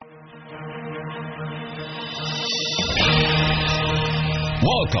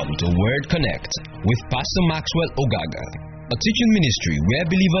Welcome to Word Connect with Pastor Maxwell Ogaga, a teaching ministry where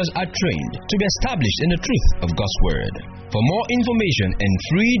believers are trained to be established in the truth of God's Word. For more information and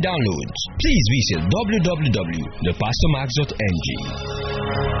free downloads, please visit www.thepastormax.ng.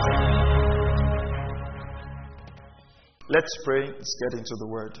 Let's pray. Let's get into the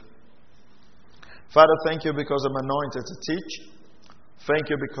Word. Father, thank you because I'm anointed to teach. Thank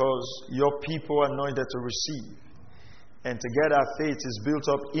you because your people are anointed to receive. And together our faith is built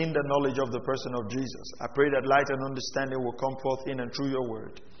up in the knowledge of the person of Jesus. I pray that light and understanding will come forth in and through your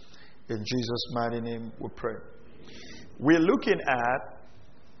word. In Jesus' mighty name we pray. We're looking at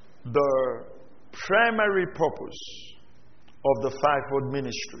the primary purpose of the fivefold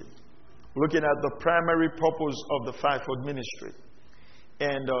ministry. Looking at the primary purpose of the fivefold ministry.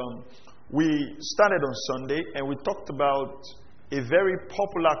 And we started on Sunday and we talked about a very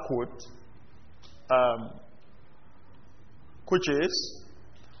popular quote, which is,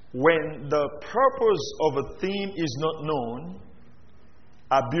 when the purpose of a thing is not known,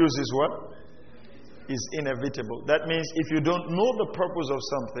 abuse is what? Is inevitable. That means if you don't know the purpose of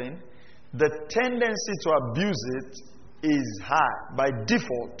something, the tendency to abuse it is high. By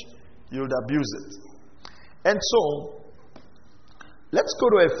default, you would abuse it. And so, let's go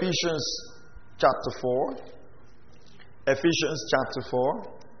to Ephesians chapter 4. Ephesians chapter 4.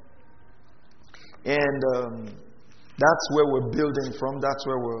 And that's where we're building from. That's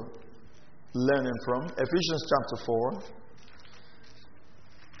where we're learning from. Ephesians chapter 4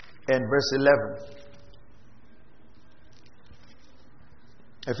 and verse 11.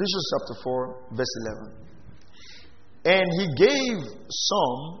 Ephesians chapter 4, verse 11. And he gave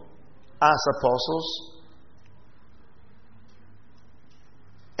some as apostles,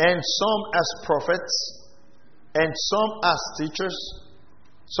 and some as prophets, and some as teachers,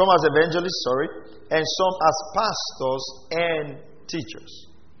 some as evangelists, and some as pastors and teachers.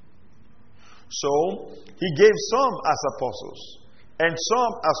 So, he gave some as apostles, and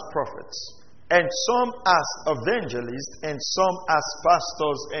some as prophets, and some as evangelists, and some as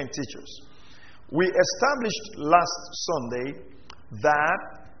pastors and teachers. We established last Sunday that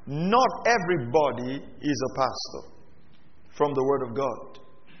not everybody is a pastor from the Word of God.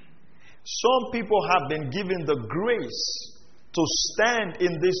 Some people have been given the grace to stand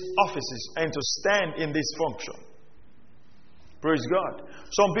in these offices and to stand in this function. Praise God.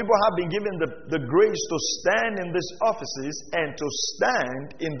 Some people have been given the grace to stand in these offices and to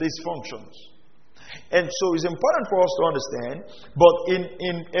stand in these functions. And so it's important for us to understand, but in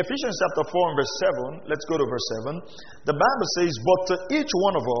Ephesians chapter 4 and verse 7, let's go to verse 7, the Bible says, but to each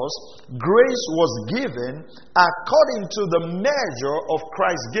one of us, grace was given according to the measure of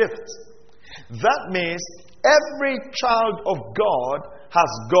Christ's gift. That means every child of God has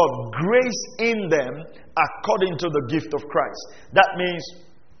got grace in them according to the gift of Christ. That means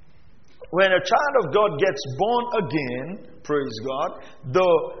when a child of God gets born again, praise God,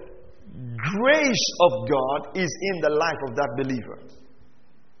 the grace of God is in the life of that believer.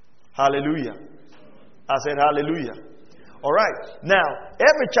 Hallelujah. I said hallelujah. All right. Now,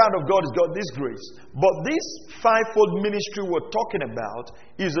 every child of God has got this grace. But this fivefold ministry we're talking about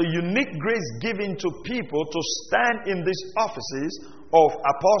is a unique grace given to people to stand in these offices of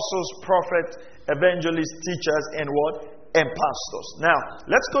apostles, prophets, evangelists, teachers, and what? And pastors. Now,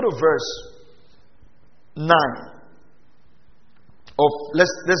 let's go to verse 9.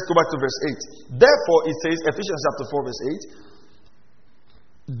 Let's go back to verse 8. Therefore, it says, Ephesians chapter 4, verse 8.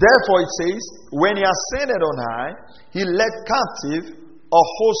 Therefore, it says, when he ascended on high, he led captive a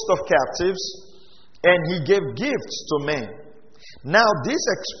host of captives, and he gave gifts to men. Now, this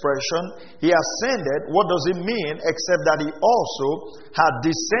expression, he ascended, what does it mean except that he also had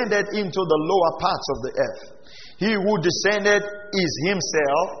descended into the lower parts of the earth? He who descended is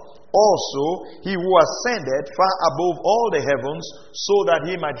himself. Also, he who ascended far above all the heavens, so that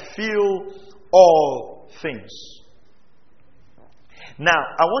he might fill all things. Now,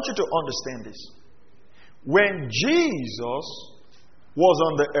 I want you to understand this. When Jesus was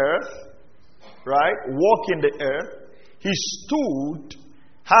on the earth, right, walking the earth, he stood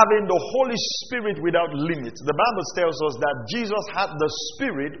having the Holy Spirit without limit. The Bible tells us that Jesus had the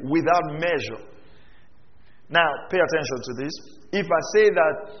Spirit without measure. Now, pay attention to this. If I say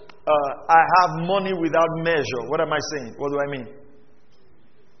that I have money without measure, what am I saying? What do I mean?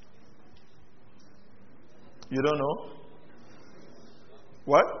 You don't know?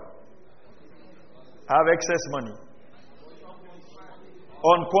 What? I have excess money.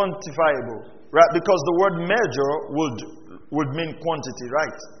 Unquantifiable. Right? Because the word measure would mean quantity,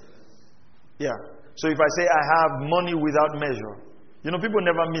 right? Yeah. So if I say I have money without measure, people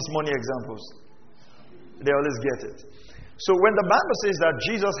never miss money examples. They always get it. So when the Bible says that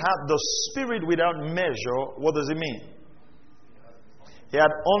Jesus had the Spirit without measure, what does it mean? He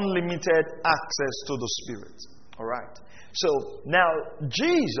had unlimited access to the Spirit. All right. So now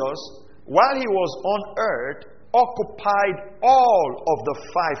Jesus, while he was on earth, occupied all of the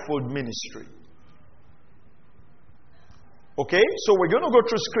fivefold ministry. Okay, so we're going to go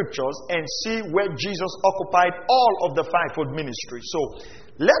through scriptures and see where Jesus occupied all of the fivefold ministry. So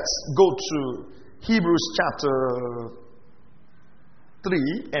let's go to Hebrews chapter 3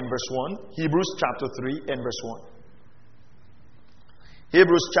 and verse 1. Hebrews chapter 3 and verse 1.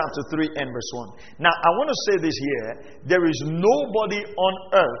 Hebrews chapter 3 and verse 1. Now, I want to say this here. There is nobody on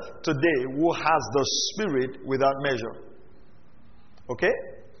earth today who has the Spirit without measure. Okay?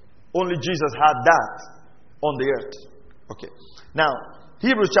 Only Jesus had that on the earth. Okay. Now,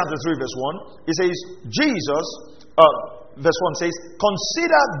 Hebrews chapter 3 verse 1. It says, Jesus, verse 1 says,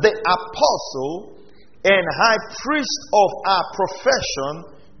 consider the apostle and high priest of our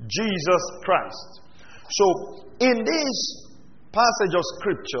profession, Jesus Christ. So, in this passage of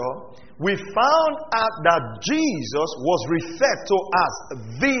scripture, we found out that Jesus was referred to as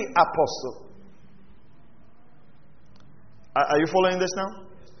the apostle. Are you following this now?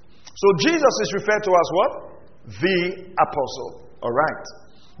 So Jesus is referred to as what? The apostle. All right.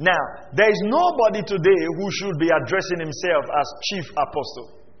 Now, there is nobody today who should be addressing himself as chief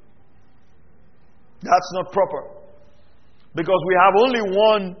apostle. That's not proper. Because we have only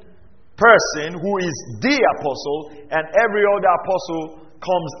one person who is the apostle, and every other apostle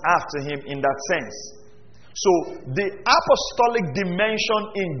comes after him in that sense. So the apostolic dimension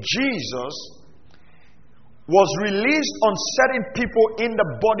in Jesus was released on certain people in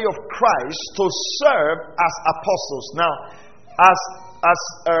the body of Christ to serve as apostles. Now,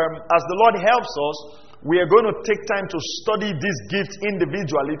 as the Lord helps us, we are going to take time to study these gifts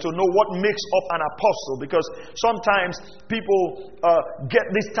individually to know what makes up an apostle, because sometimes people get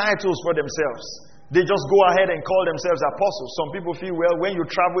these titles for themselves. They just go ahead and call themselves apostles. Some people feel, well, when you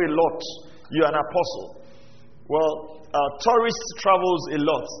travel a lot, you're an apostle. Well, tourists travels a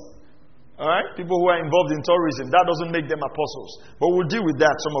lot. All right? People who are involved in tourism, that doesn't make them apostles. But we'll deal with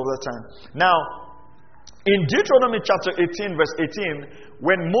that some other time. Now, in Deuteronomy chapter 18, verse 18,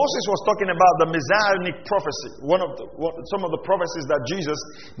 when Moses was talking about the Messianic prophecy, some of the prophecies that Jesus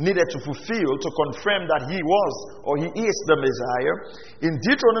needed to fulfill to confirm that he was or he is the Messiah, in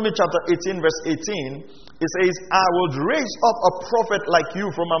Deuteronomy chapter 18, verse 18, it says, I will raise up a prophet like you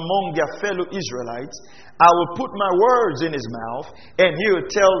from among their fellow Israelites. I will put my words in his mouth, and he will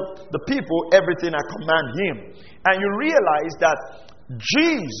tell the people everything I command him. And you realize that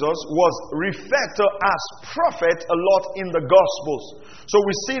Jesus was referred to as prophet a lot in the Gospels. So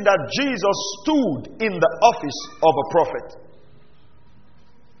we see that Jesus stood in the office of a prophet.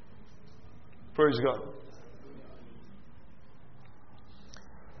 Praise God.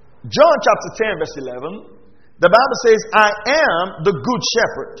 John chapter 10 verse 11, the Bible says, I am the good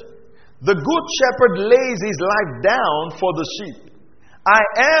shepherd. The good shepherd lays his life down for the sheep. I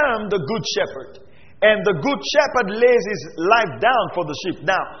am the good shepherd. And the good shepherd lays his life down for the sheep.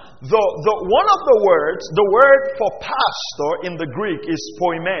 Now, one of the words, the word for pastor in the Greek is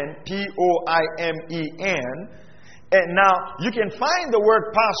poimen, P-O-I-M-E-N. And now, you can find the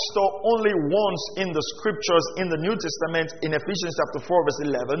word pastor only once in the scriptures in the New Testament in Ephesians chapter 4 verse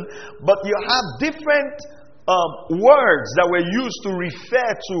 11. But you have different words that were used to refer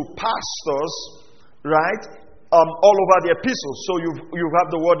to pastors, right? All over the epistles. So you have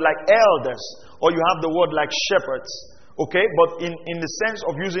the word like elders, or you have the word like shepherds. Okay? But in the sense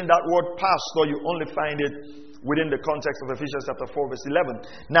of using that word pastor, you only find it within the context of Ephesians chapter 4 verse 11.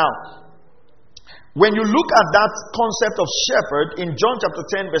 Now, when you look at that concept of shepherd in John chapter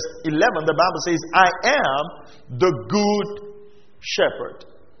 10 verse 11, the Bible says, I am the good shepherd.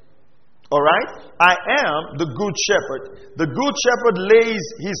 Alright? I am the good shepherd. The good shepherd lays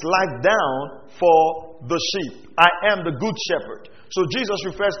his life down for the sheep. I am the good shepherd. So Jesus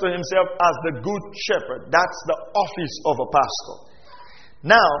refers to himself as the good shepherd. That's the office of a pastor.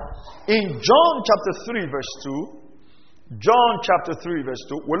 Now, in John chapter 3 verse 2, John chapter 3 verse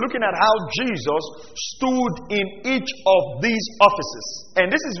 2, we're looking at how Jesus stood in each of these offices.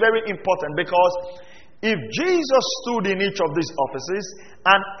 And this is very important, because if Jesus stood in each of these offices,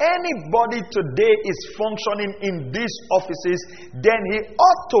 and anybody today is functioning in these offices, then he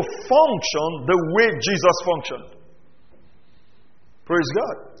ought to function the way Jesus functioned. Praise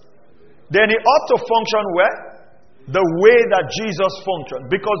God. Then he ought to function where? The way that Jesus functioned.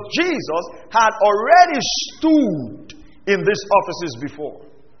 Because Jesus had already stood in these offices before.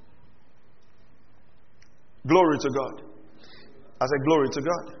 Glory to God. I said, glory to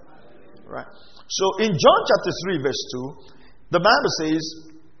God. Right? So in John chapter 3, verse 2, the Bible says,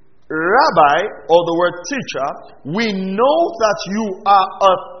 Rabbi, or the word teacher, we know that you are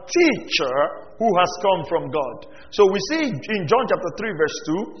a teacher who has come from God. So we see in John chapter 3, verse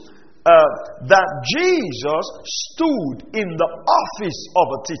 2, that Jesus stood in the office of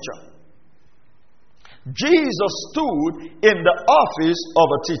a teacher. Jesus stood in the office of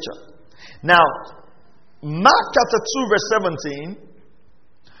a teacher. Now, Mark chapter 2, verse 17,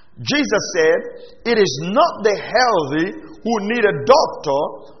 Jesus said, it is not the healthy who need a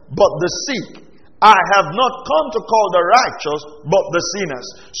doctor, but the sick. I have not come to call the righteous, but the sinners.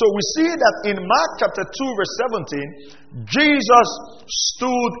 So we see that in Mark chapter 2, verse 17, Jesus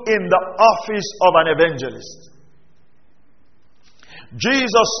stood in the office of an evangelist.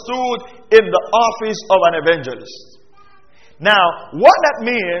 Jesus stood in the office of an evangelist. Now, what that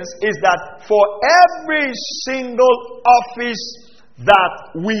means is that for every single office that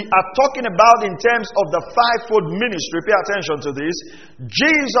we are talking about in terms of the fivefold ministry, pay attention to this,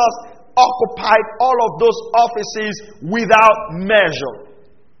 Jesus occupied all of those offices without measure.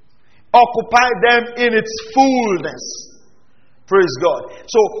 Occupied them in its fullness. Praise God.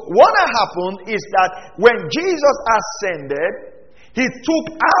 So what happened is that when Jesus ascended, he took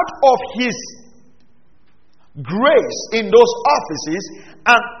out of his grace in those offices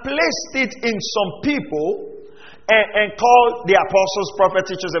and placed it in some people and called the apostles,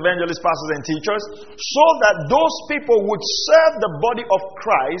 prophets, teachers, evangelists, pastors, and teachers, so that those people would serve the body of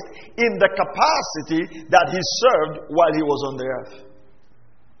Christ in the capacity that he served while he was on the earth.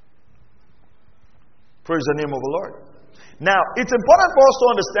 Praise the name of the Lord. Now, it's important for us to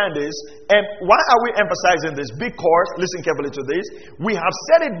understand this. And why are we emphasizing this? Because, listen carefully to this, we have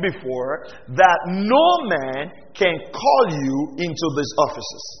said it before that no man can call you into these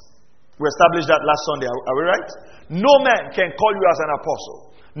offices. We established that last Sunday, are we right? No man can call you as an apostle.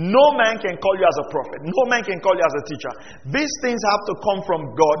 No man can call you as a prophet. No man can call you as a teacher. These things have to come from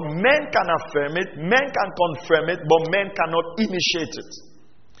God. Men can affirm it, men can confirm it, but men cannot initiate it.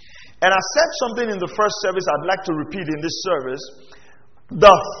 And I said something in the first service I'd like to repeat in this service.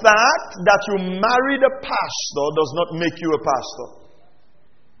 The fact that you married a pastor does not make you a pastor.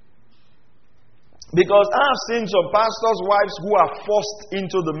 Because I have seen some pastors' wives who are forced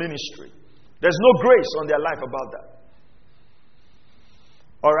into the ministry. There's no grace on their life about that.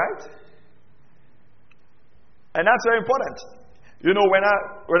 All right? And that's very important. You know, when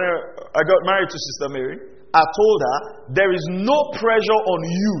I got married to Sister Mary, I told her, there is no pressure on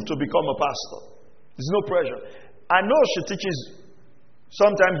you to become a pastor. There's no pressure. I know she teaches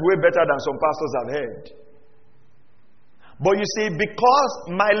sometimes way better than some pastors I've heard. But you see, because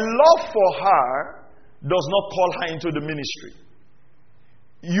my love for her does not call her into the ministry.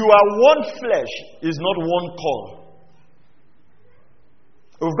 You are one flesh, is not one call.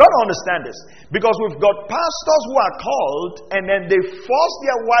 We've got to understand this. Because we've got pastors who are called and then they force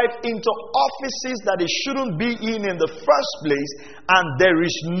their wife into offices that they shouldn't be in the first place, and there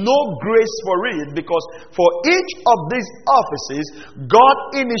is no grace for it, because for each of these offices, God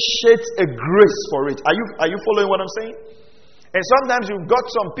initiates a grace for it. Are you following what I'm saying? And sometimes you've got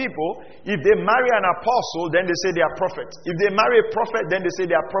some people, if they marry an apostle, then they say they are prophets. If they marry a prophet, then they say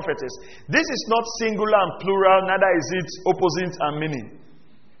they are prophetess. This is not singular and plural, neither is it opposite and meaning.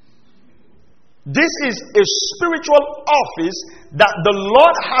 This is a spiritual office that the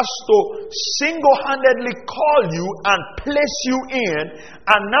Lord has to single-handedly call you and place you in,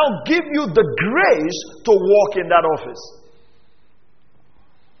 and now give you the grace to walk in that office.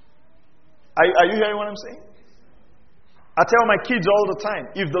 Are you hearing what I'm saying? I tell my kids all the time,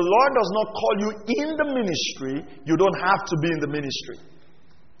 if the Lord does not call you in the ministry, you don't have to be in the ministry.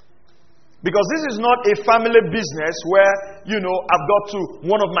 Because this is not a family business where,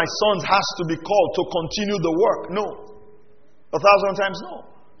 one of my sons has to be called to continue the work. No. 1,000 times no.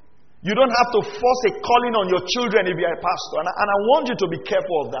 You don't have to force a calling on your children if you're a pastor. And I want you to be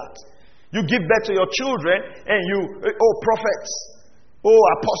careful of that. You give birth to your children and prophets.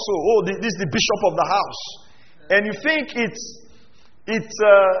 Apostle. This is the bishop of the house. And you think you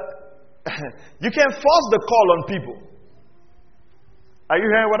can force the call on people. Are you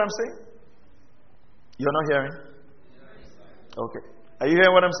hearing what I'm saying? You're not hearing? Okay. Are you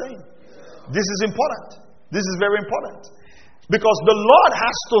hearing what I'm saying? This is important. This is very important. Because the Lord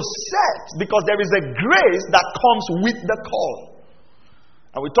has to set, because there is a grace that comes with the call.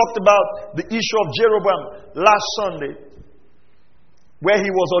 And we talked about the issue of Jeroboam last Sunday, where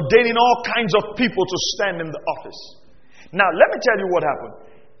he was ordaining all kinds of people to stand in the office. Now, let me tell you what happened.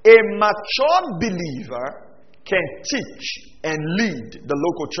 A mature believer can teach and lead the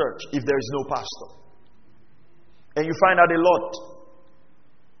local church if there is no pastor. And you find out a lot.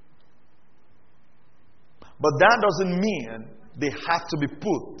 But that doesn't mean they have to be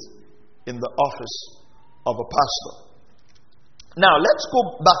put in the office of a pastor. Now, let's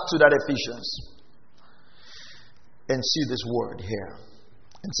go back to that Ephesians and see this word here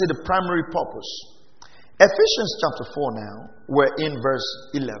and see the primary purpose. Ephesians chapter 4 now, we're in verse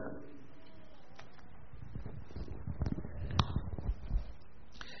 11.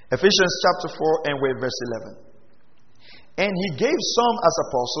 Ephesians chapter 4 and we're verse 11. And he gave some as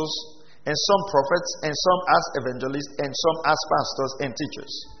apostles, and some prophets, and some as evangelists, and some as pastors and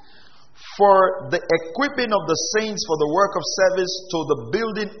teachers, for the equipping of the saints for the work of service to the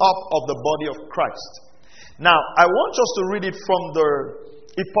building up of the body of Christ. Now, I want us to read it from the,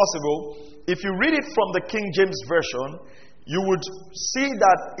 if possible, if you read it from the King James Version, you would see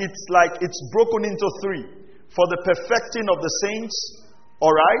that it's like it's broken into three. For the perfecting of the saints,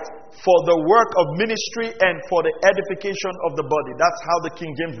 all right, for the work of ministry, and for the edification of the body. That's how the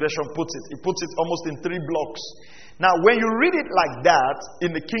King James Version puts it. It puts it almost in three blocks. Now, when you read it like that in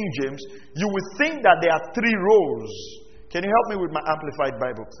the King James, you would think that there are three roles. Can you help me with my Amplified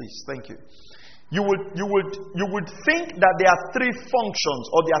Bible, please? Thank you. You would think that there are three functions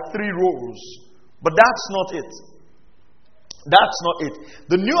or there are three roles, but that's not it. That's not it.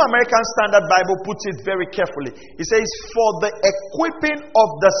 The New American Standard Bible puts it very carefully. It says, for the equipping of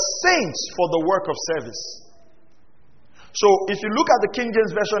the saints for the work of service. So, if you look at the King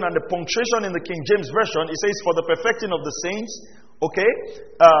James Version and the punctuation in the King James Version, it says, for the perfecting of the saints, okay,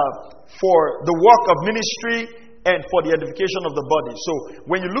 for the work of ministry, and for the edification of the body. So,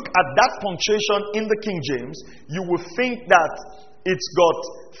 when you look at that punctuation in the King James, you will think that it's got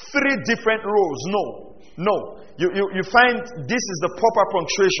three different roles. No. You find this is the proper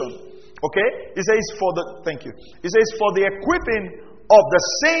punctuation. Okay? It says thank you. It says for the equipping of the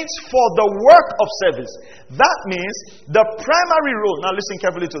saints for the work of service. That means the primary role, now listen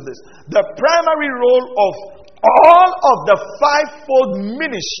carefully to this. The primary role of all of the fivefold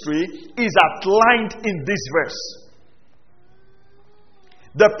ministry is outlined in this verse.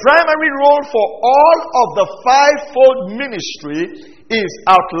 The primary role for all of the fivefold ministry is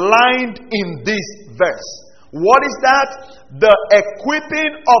outlined in this verse. What is that? The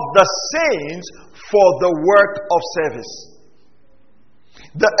equipping of the saints for the work of service.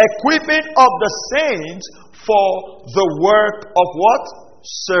 The equipping of the saints for the work of what?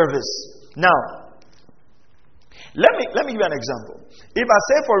 Service. Now, let me give you an example. If I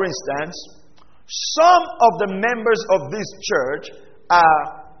say, for instance, some of the members of this church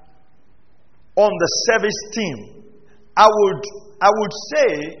are on the service team, I would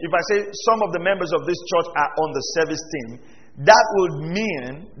say, if I say some of the members of this church are on the service team, that would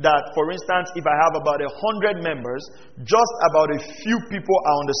mean that, for instance, if I have about 100 members, just about a few people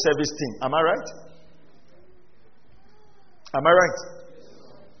are on the service team. Am I right? Am I right?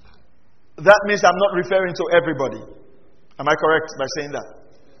 That means I'm not referring to everybody. Am I correct by saying that?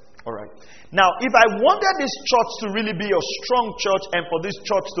 All right. Now, if I wanted this church to really be a strong church and for this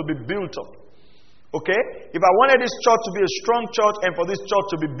church to be built up, okay? If I wanted this church to be a strong church and for this church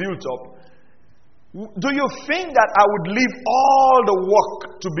to be built up, do you think that I would leave all the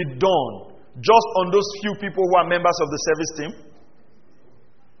work to be done just on those few people who are members of the service team?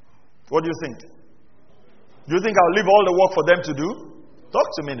 What do you think? Do you think I'll leave all the work for them to do? Talk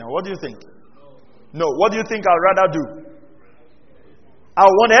to me now. What do you think? No. What do you think I'd rather do? I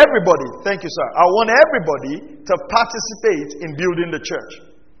want everybody, thank you, sir. I want everybody to participate in building the church.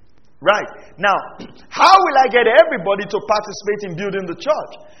 Right. Now, how will I get everybody to participate in building the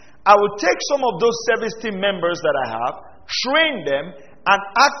church? I will take some of those service team members that I have, train them, and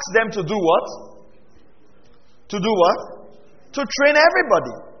ask them to do what? To do what? To train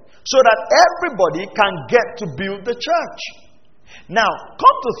everybody. So that everybody can get to build the church. Now,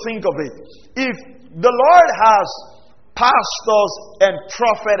 come to think of it. If the Lord has pastors and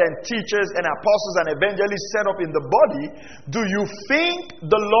prophets and teachers and apostles and evangelists set up in the body, do you think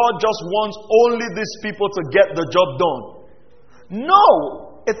the Lord just wants only these people to get the job done? No.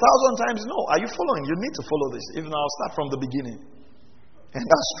 1,000 times no. Are you following? You need to follow this. Even I'll start from the beginning. And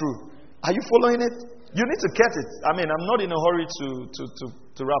that's true. Are you following it? You need to get it. I mean, I'm not in a hurry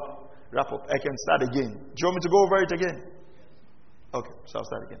to wrap up. I can start again. Do you want me to go over it again? Okay, so I'll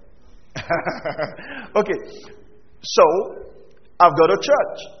start again. Okay. So, I've got a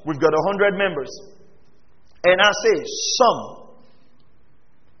church. We've got 100 members. And I say some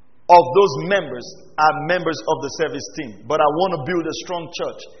of those members are members of the service team. But I want to build a strong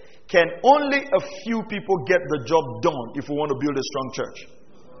church. Can only a few people get the job done if we want to build a strong church?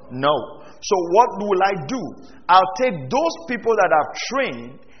 No. So what will I do? I'll take those people that I've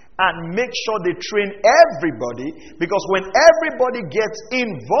trained and make sure they train everybody, because when everybody gets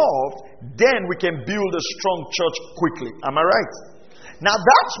involved, then we can build a strong church quickly. Am I right? Now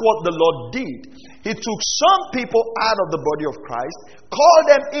that's what the Lord did. He took some people out of the body of Christ, called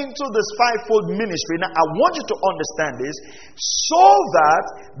them into this fivefold ministry. Now I want you to understand this, so that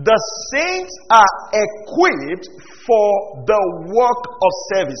the saints are equipped for the work of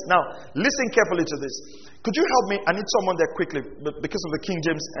service. Now listen carefully to this. Could you help me? I need someone there quickly, because of the King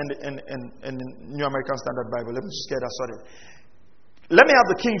James and the New American Standard Bible. Let me just get that started. Let me have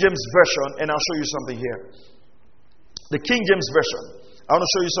the King James version, and I'll show you something here. The King James version. I want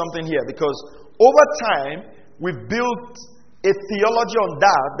to show you something here, because over time we've built a theology on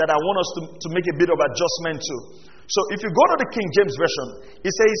that I want us to make a bit of adjustment to. So if you go to the King James version,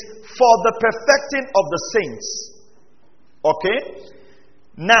 it says, "For the perfecting of the saints." Okay?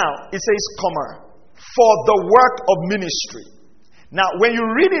 Now it says, "Comma, for the work of ministry." Now, when you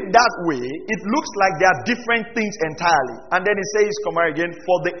read it that way, it looks like there are different things entirely. And then it says, comma again,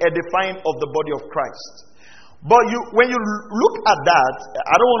 "for the edifying of the body of Christ." But when you look at that,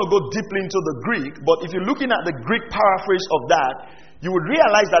 I don't want to go deeply into the Greek, but if you're looking at the Greek paraphrase of that, you would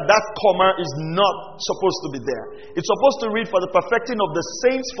realize that comma is not supposed to be there. It's supposed to read, "for the perfecting of the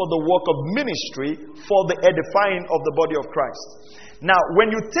saints, for the work of ministry, for the edifying of the body of Christ." Now, when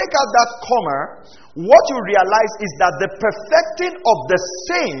you take out that comma, what you realize is that the perfecting of the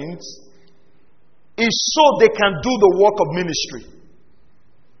saints is so they can do the work of ministry.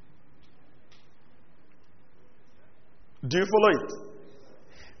 Do you follow it?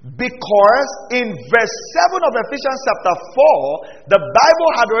 Because in verse 7 of Ephesians chapter 4, the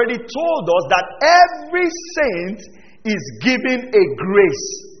Bible had already told us that every saint is given a grace.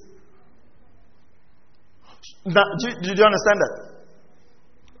 Now, did you understand that?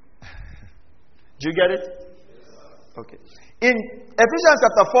 Do you get it? Okay. In Ephesians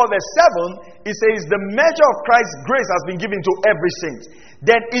chapter 4 verse 7, it says, "The measure of Christ's grace has been given to every saint."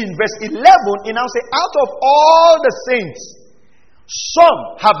 Then in verse 11, it now says, "Out of all the saints, some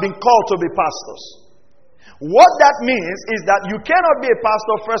have been called to be pastors." What that means is that you cannot be a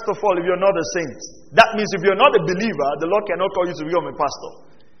pastor, first of all, if you're not a saint. That means if you're not a believer, the Lord cannot call you to become a pastor.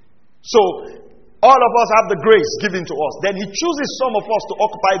 So, all of us have the grace given to us. Then He chooses some of us to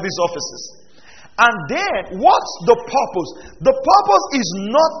occupy these offices. And then, what's the purpose? The purpose is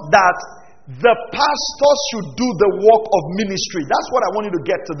not that the pastor should do the work of ministry. That's what I want you to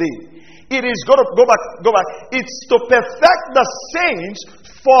get today. It is, go back. It's to perfect the saints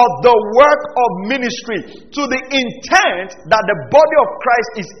for the work of ministry, to the intent that the body of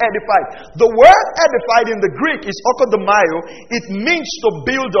Christ is edified. The word edified in the Greek is okodomio. It means to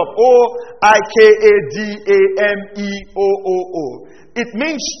build up. O-I-K-A-D-A-M-E-O-O-O. It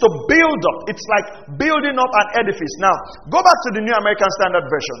means to build up. It's like building up an edifice. Now, go back to the New American Standard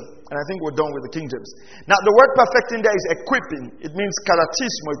Version. And I think we're done with the King James. Now, the word perfecting there is equipping. It means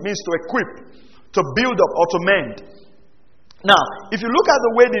karatismo. It means to equip, to build up, or to mend. Now, if you look at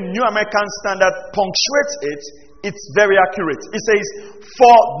the way the New American Standard punctuates it, it's very accurate. It says,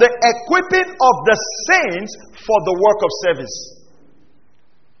 "For the equipping of the saints for the work of service."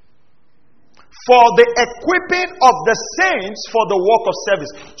 For the equipping of the saints for the work of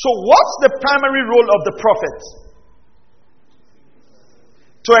service. So what's the primary role of the prophet?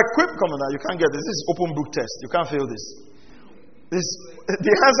 To equip. Come on now, you can't get this. This is open book test. You can't fail this.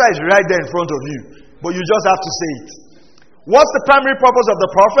 The answer is right there in front of you. But you just have to say it. What's the primary purpose of the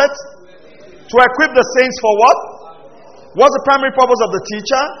prophet? To equip the saints for what? What's the primary purpose of the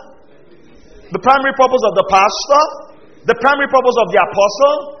teacher? The primary purpose of the pastor? The primary purpose of the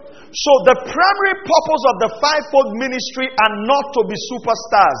apostle? So the primary purpose of the fivefold ministry are not to be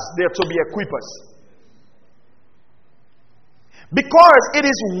superstars, they are to be equippers. Because it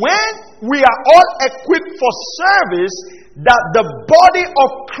is when we are all equipped for service that the body of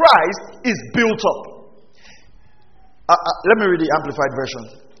Christ is built up. Let me read the Amplified Version.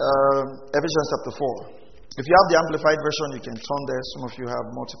 Ephesians chapter 4. If you have the Amplified Version, you can turn there. Some of you have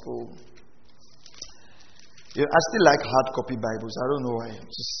multiple. I still like hard copy Bibles. I don't know why.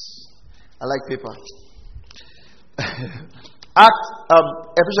 I like paper.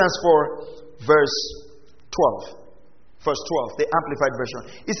 Ephesians 4, verse 12. Verse 12, the Amplified Version.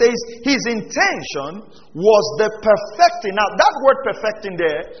 It says, his intention was the perfecting. Now, that word perfecting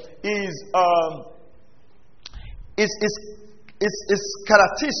there is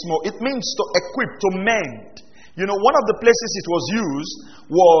karatismo. It means to equip, to mend. You know, one of the places it was used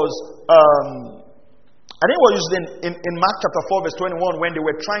was, I think it was used in Mark chapter 4 verse 21 when they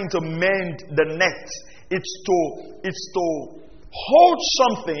were trying to mend the net. It's to hold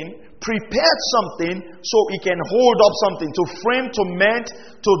something, prepared something so he can hold up something, to frame, to mend,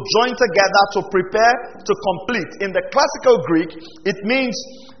 to join together, to prepare, to complete. In the classical Greek, it means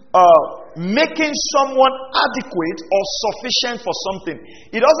making someone adequate or sufficient for something.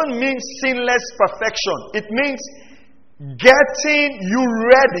 It doesn't mean sinless perfection. It means getting you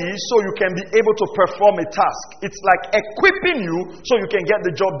ready so you can be able to perform a task. It's like equipping you so you can get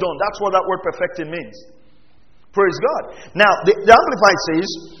the job done. That's what that word perfecting means. Praise God. Now, the Amplified says,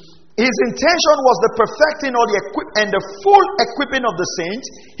 his intention was the perfecting or and the full equipping of the saints,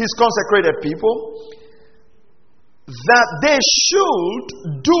 his consecrated people, that they should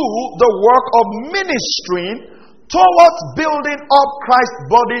do the work of ministering towards building up Christ's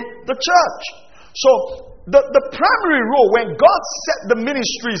body, the church. So, the primary role when God set the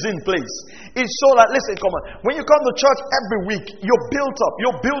ministries in place is so that, listen, come on, when you come to church every week, you're built up,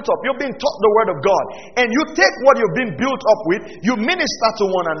 you're being taught the word of God, and you take what you've been built up with, you minister to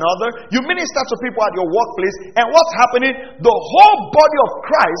one another, you minister to people at your workplace, and what's happening? The whole body of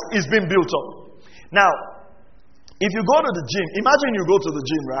Christ is being built up. Now, if you go to the gym, imagine you go to the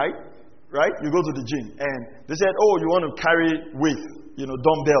gym, right? You go to the gym, and they said, oh, you want to carry weight,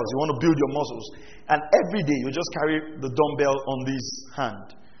 dumbbells, you want to build your muscles. And every day, you just carry the dumbbell on this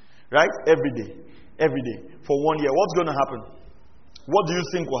hand. Right? Every day. For 1 year. What's going to happen? What do you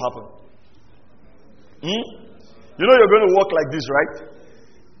think will happen? You know you're going to walk like this, right?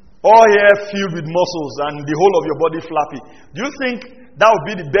 All hair filled with muscles and the whole of your body flappy. Do you think that would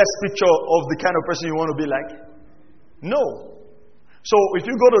be the best picture of the kind of person you want to be like? No. So if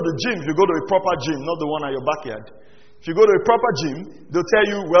you go to the gym, if you go to a proper gym, not the one at your backyard, if you go to a proper gym, they'll tell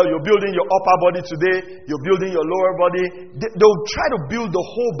you, well, you're building your upper body today, you're building your lower body. They'll try to build the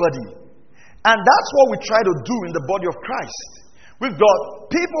whole body. And that's what we try to do in the body of Christ. We've got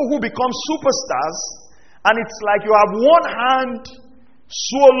people who become superstars, and it's like you have one hand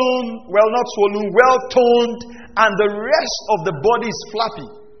swollen, well toned, and the rest of the body is flappy.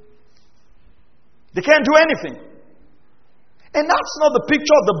 They can't do anything. And that's not the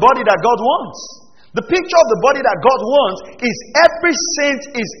picture of the body that God wants. The picture of the body that God wants is every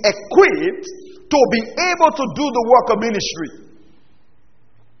saint is equipped to be able to do the work of ministry.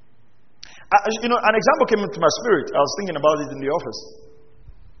 An example came into my spirit. I was thinking about it in the office.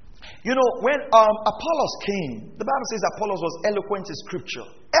 When Apollos came, the Bible says Apollos was eloquent in Scripture.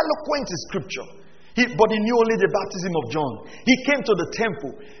 But he knew only the baptism of John. He came to the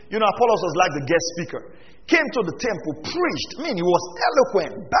temple. Apollos was like the guest speaker. Came to the temple, preached. He was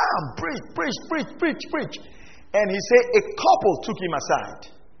eloquent. Bam, preach. And he said a couple took him aside.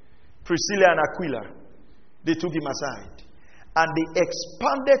 Priscilla and Aquila. They took him aside. And they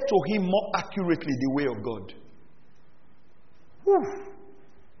expanded to him more accurately the way of God. Whew.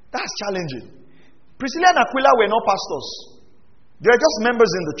 That's challenging. Priscilla and Aquila were not pastors. They were just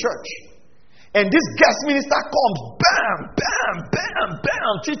members in the church. And this guest minister comes,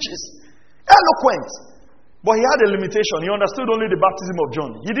 bam, teaches. Eloquent. But he had a limitation. He understood only the baptism of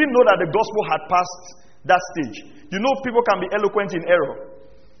John. He didn't know that the gospel had passed that stage. People can be eloquent in error.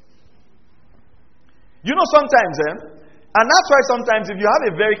 Sometimes, and that's why sometimes if you have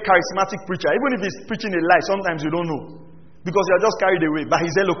a very charismatic preacher, even if he's preaching a lie, sometimes you don't know. Because you're just carried away by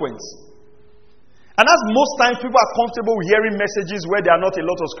his eloquence. And that's most times people are comfortable with hearing messages where there are not a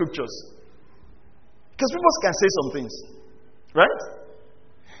lot of scriptures. Because people can say some things. Right?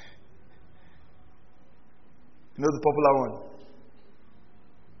 You know the popular one?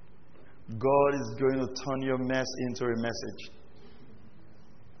 God is going to turn your mess into a message.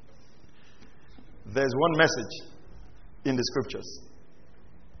 There's one message in the scriptures.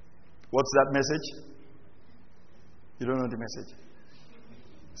 What's that message? You don't know the message.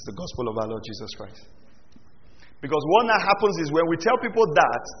 It's the gospel of our Lord Jesus Christ. Because what now happens is when we tell people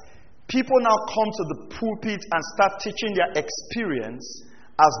that, people now come to the pulpit and start teaching their experience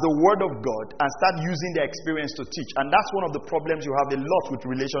as the word of God and start using their experience to teach. And that's one of the problems you have a lot with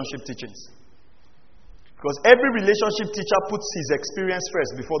relationship teachings. Because every relationship teacher puts his experience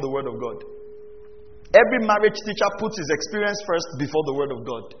first before the word of God. Every marriage teacher puts his experience first before the word of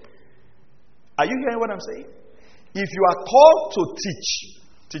God. Are you hearing what I'm saying? If you are called to teach,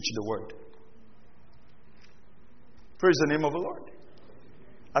 teach the word. Praise the name of the Lord.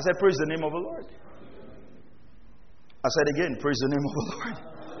 I said, praise the name of the Lord. I said again, praise the name of the Lord.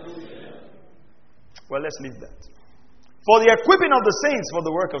 Well, let's leave that. For the equipping of the saints for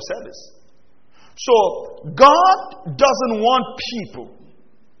the work of service. So, God doesn't want people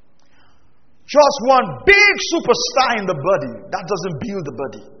just one big superstar in the body. That doesn't build the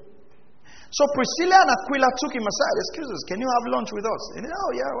body. So Priscilla and Aquila took him aside. Excuse us, can you have lunch with us? And he said,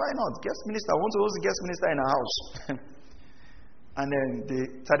 oh yeah, why not? Guest minister. I want to host the guest minister in our house. And then they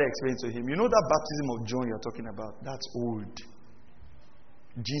started explaining to him, you know that baptism of John you're talking about? That's old.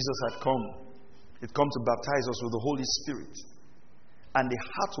 Jesus had come. He'd come to baptize us with the Holy Spirit. And they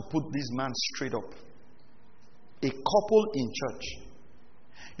had to put this man straight up. A couple in church.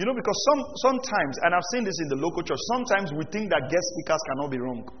 You know, because sometimes, and I've seen this in the local church, sometimes we think that guest speakers cannot be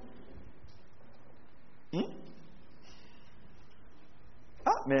wrong.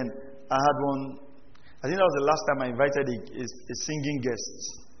 Man, I had one. I think that was the last time I invited a singing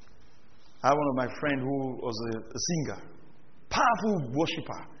guest. I had one of my friends who was a singer. Powerful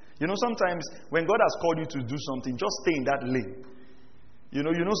worshiper. You know, sometimes when God has called you to do something, just stay in that lane. You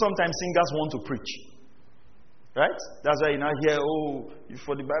know, sometimes singers want to preach. Right? That's why you now hear,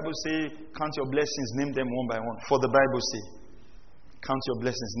 for the Bible say, count your blessings, name them one by one. For the Bible say. Count your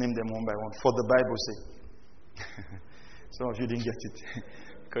blessings, name them one by one. For the Bible say. Some of you didn't get it.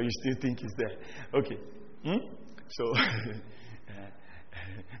 Because you still think it's there. Okay. So,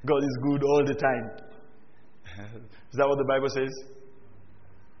 God is good all the time. Is that what the Bible says?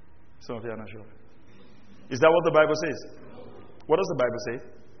 Some of you are not sure. Is that what the Bible says? What does the Bible say?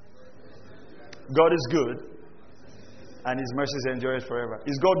 God is good. And His mercies endure forever.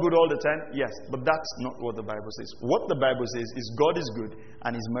 Is God good all the time? Yes. But that's not what the Bible says. What the Bible says is God is good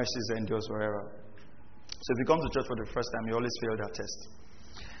and His mercies endure forever. So if you come to church for the first time, you always fail that test.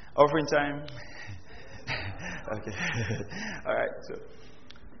 Offering time. Okay. Alright.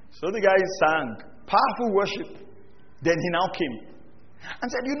 So the guy sang powerful worship. Then he now came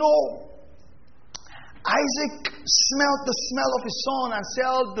and said, you know, Isaac smelled the smell of his son and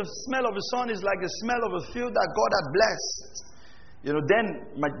said the smell of his son is like the smell of a field that God had blessed. You know, then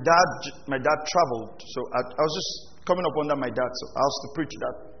my dad traveled. So I was just coming up under my dad. So I was to preach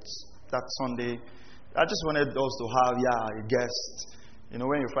that Sunday. I just wanted us to have, a guest. You know,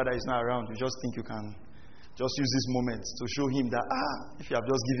 when your father is not around, you just think you can just use this moment to show him that, if you have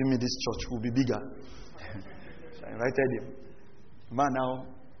just given me this church, it will be bigger. So I invited him. The man now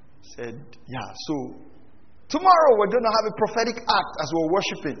said, so tomorrow we're going to have a prophetic act as we're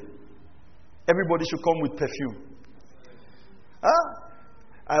worshiping. Everybody should come with perfume.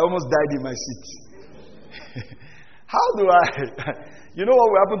 I almost died in my seat. How do you know what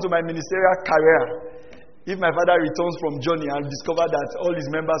will happen to my ministerial career if my father returns from journey and discover that all his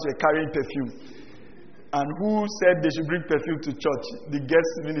members were carrying perfume? And who said they should bring perfume to church? The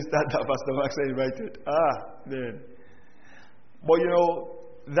guest minister that Pastor Max invited. Man. But you know,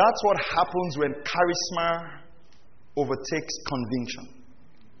 that's what happens when charisma overtakes conviction.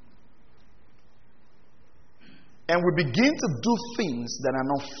 And we begin to do things that are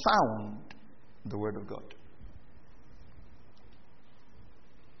not found in the Word of God.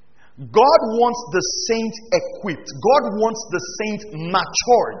 God wants the saint equipped. God wants the saint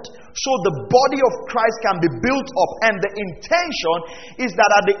matured. So the body of Christ can be built up. And the intention is that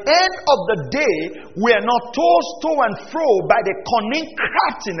at the end of the day, we are not tossed to and fro by the cunning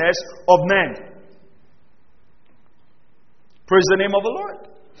craftiness of men. Praise the name of the Lord.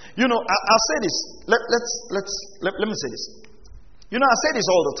 You know, I'll say this. Let me say this. You know, I say this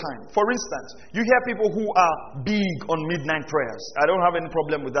all the time. For instance, you hear people who are big on midnight prayers. I don't have any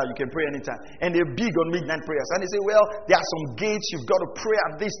problem with that. You can pray anytime. And they're big on midnight prayers. And they say, well, there are some gates you've got to pray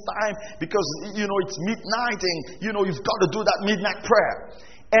at this time because, you know, it's midnight and, you know, you've got to do that midnight prayer.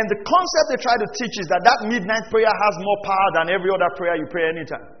 And the concept they try to teach is that midnight prayer has more power than every other prayer you pray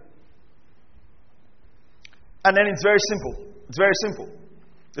anytime. And then it's very simple. It's very simple.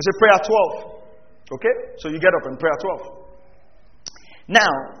 They say pray at 12. Okay? So you get up and pray at 12. Now,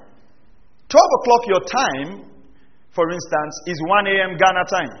 12 o'clock your time, for instance, is 1 a.m. Ghana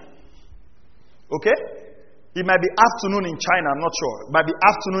time. Okay? It might be afternoon in China, I'm not sure. It might be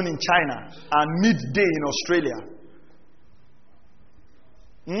afternoon in China and midday in Australia.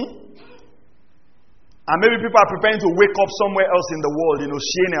 And maybe people are preparing to wake up somewhere else in the world, in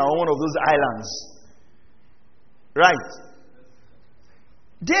Oceania or one of those islands. Right?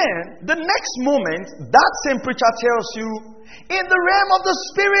 Then, the next moment, that same preacher tells you, in the realm of the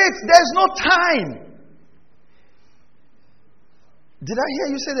Spirit, there's no time. Did I hear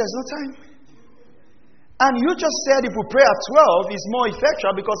you say there's no time? And you just said if we pray at 12, it's more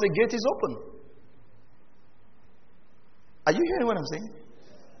effectual because the gate is open. Are you hearing what I'm saying?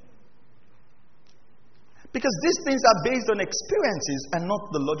 Because these things are based on experiences and not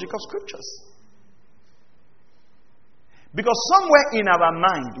the logic of scriptures. Because somewhere in our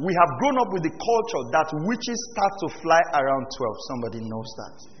mind, we have grown up with the culture that witches start to fly around 12. Somebody knows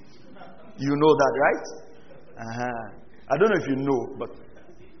that. You know that, right? I don't know if you know, but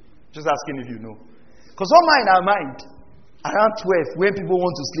just asking if you know. Because somewhere in our mind, Around 12, when people want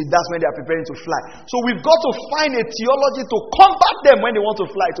to sleep, that's when they are preparing to fly. So we've got to find a theology to combat them when they want to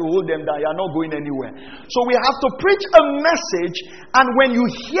fly, to hold them down. You are not going anywhere. So we have to preach a message, and when you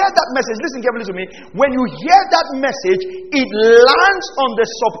hear that message, listen carefully to me, when you hear that message, it lands on the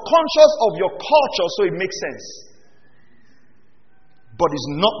subconscious of your culture, so it makes sense. But it's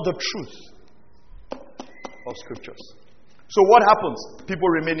not the truth of scriptures. So what happens? People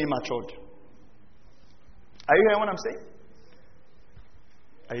remain immature. Are you hearing what I'm saying?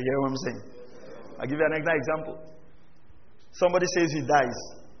 Are you hearing what I'm saying? I'll give you an example. Somebody says he dies.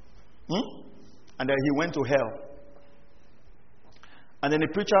 And then he went to hell. And then a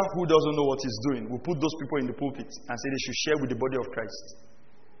preacher who doesn't know what he's doing will put those people in the pulpit and say they should share with the body of Christ.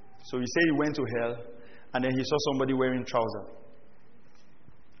 So he said he went to hell, and then he saw somebody wearing trousers.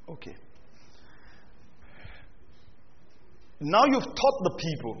 Okay. Now you've taught the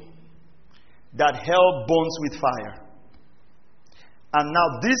people that hell burns with fire. And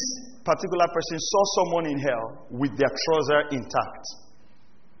now this particular person saw someone in hell with their trouser intact.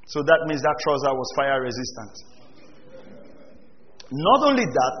 So that means that trouser was fire resistant. Not only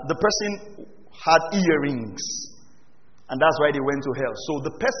that, the person had earrings. And that's why they went to hell. So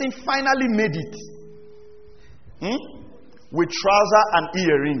the person finally made it. With trouser and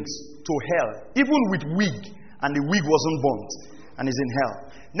earrings to hell. Even with wig. And the wig wasn't burnt. And is in hell.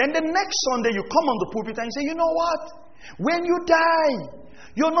 Then the next Sunday you come on the pulpit and you say, you know what? When you die,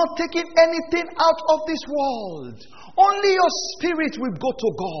 you're not taking anything out of this world. Only your spirit will go to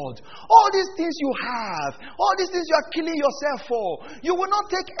God. All these things you have, all these things you are killing yourself for, you will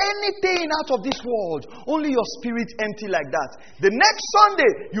not take anything out of this world. Only your spirit empty like that. The next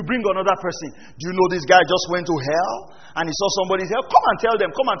Sunday, you bring another person. Do you know this guy just went to hell? And he saw somebody's hell. Come and tell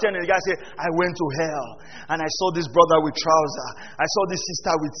them. Come and tell them. And the guy said, I went to hell. And I saw this brother with trousers. I saw this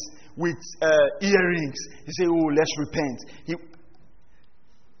sister with earrings. He said, oh, let's repent.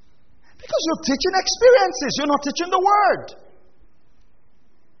 Because you're teaching experiences. You're not teaching the word.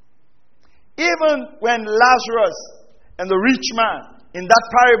 Even when Lazarus and the rich man in that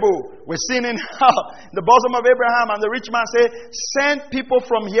parable were seen in the bosom of Abraham, and the rich man said, send people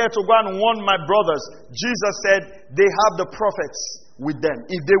from here to go and warn my brothers. Jesus said, they have the prophets with them.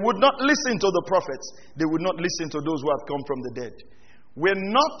 If they would not listen to the prophets, they would not listen to those who have come from the dead. We're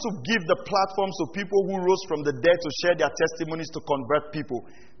not to give the platforms to people who rose from the dead to share their testimonies to convert people.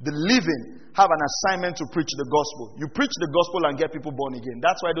 The living have an assignment to preach the gospel. You preach the gospel and get people born again.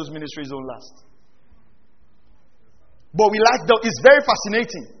 That's why those ministries don't last. But it's very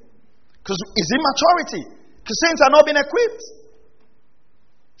fascinating. Because it's immaturity. Because saints are not being equipped.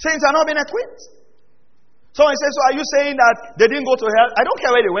 Saints are not being equipped. Someone says, so are you saying that they didn't go to hell? I don't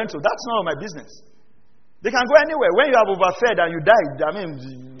care where they went to. That's none of my business. They can go anywhere. When you have overfed and you died, I mean,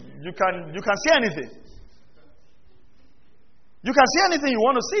 you can see anything. You can see anything you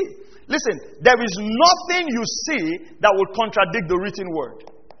want to see. Listen, there is nothing you see that will contradict the written word.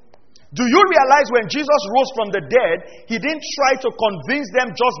 Do you realize when Jesus rose from the dead, he didn't try to convince them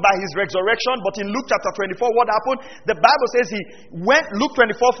just by his resurrection, but in Luke chapter 24, what happened? The Bible says Luke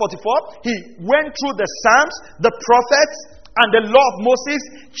 24:44, he went through the Psalms, the prophets, and the law of Moses,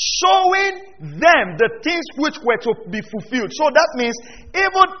 showing them the things which were to be fulfilled. So that means,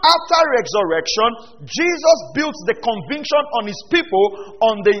 even after resurrection, Jesus built the conviction on his people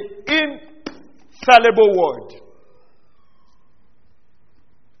on the infallible word.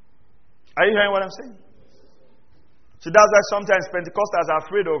 Are you hearing what I'm saying? So that's why sometimes Pentecostals are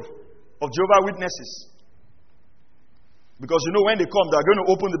afraid of Jehovah's Witnesses. Because you know when they come, they're going to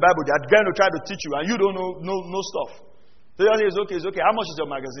open the Bible, they're going to try to teach you, and you don't know stuff. So you say, it's okay. How much is your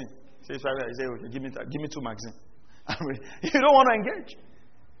magazine? He say, okay, give me 2 magazines. I mean, you don't want to engage.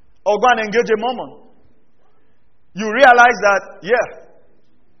 Or go and engage a Mormon. You realize that,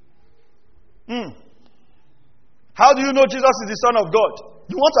 How do you know Jesus is the Son of God?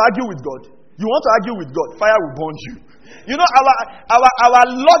 You want to argue with God? You want to argue with God? Fire will burn you. You know, our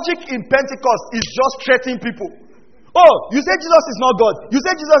logic in Pentecost is just threatening people. Oh, you say Jesus is not God. You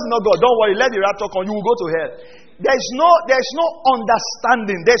say Jesus is not God. Don't worry, let the rapture come. You will go to hell. There's no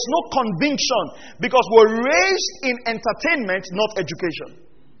understanding. There's no conviction. Because we're raised in entertainment, not education.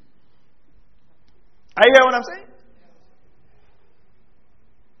 Are you hearing what I'm saying?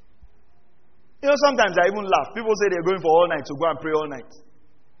 You know, sometimes I even laugh. People say they're going for all night to go and pray all night.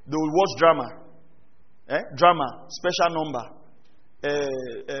 They will watch drama. Drama, special number.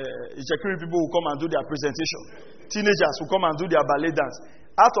 Security people will come and do their presentation. Teenagers will come and do their ballet dance.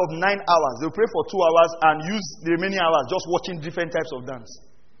 Out of 9 hours, they'll pray for 2 hours and use the remaining hours just watching different types of dance.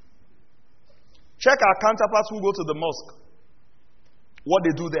 Check our counterparts who go to the mosque. What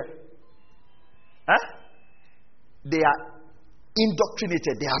they do there. They are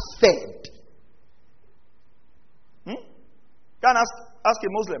indoctrinated. They are fed. Can ask a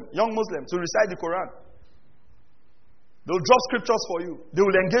Muslim, young Muslim, to recite the Quran. They'll drop scriptures for you. They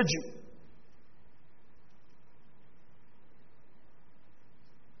will engage you.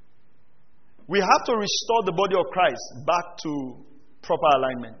 We have to restore the body of Christ back to proper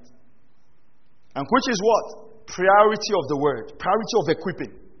alignment. And which is what? Priority of the word. Priority of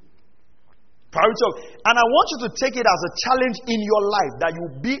equipping. And I want you to take it as a challenge in your life that you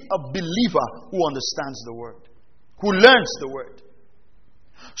be a believer who understands the word, who learns the word.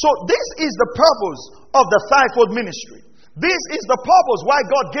 So this is the purpose of the fivefold ministry. This is the purpose why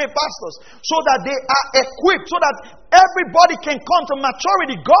God gave pastors, so that they are equipped, so that everybody can come to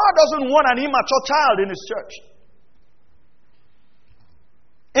maturity. God doesn't want an immature child in His church.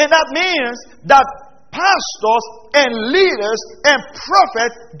 And that means that pastors and leaders and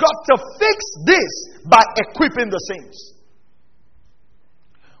prophets got to fix this by equipping the saints.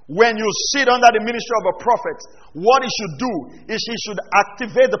 When you sit under the ministry of a prophet, what he should do is he should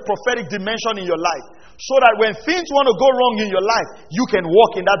activate the prophetic dimension in your life, so that when things want to go wrong in your life, you can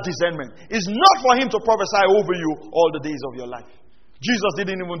walk in that discernment. It's not for him to prophesy over you all the days of your life. Jesus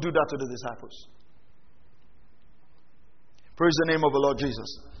didn't even do that to the disciples. Praise the name of the Lord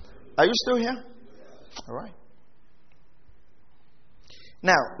Jesus. Are you still here? All right.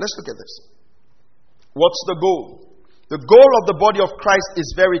 Now, let's look at this. What's the goal? The goal of the body of Christ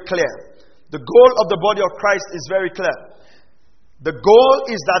is very clear. The goal of the body of Christ is very clear. The goal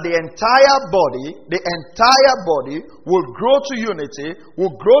is that the entire body will grow to unity,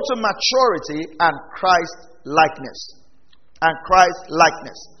 will grow to maturity and Christ likeness. And Christ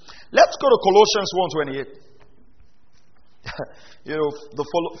likeness. Let's go to Colossians 1:28. The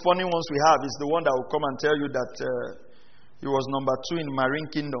funny ones we have is the one that will come and tell you that he was number 2 in the marine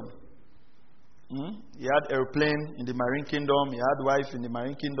kingdom. He had airplane in the marine kingdom. He had wife in the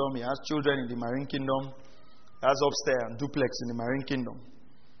marine kingdom. He has children in the marine kingdom. He has upstairs and duplex in the marine kingdom.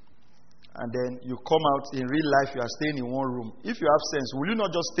 And then you come out in real life, you are staying in one room. If you have sense, will you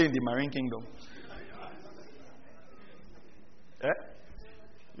not just stay in the marine kingdom?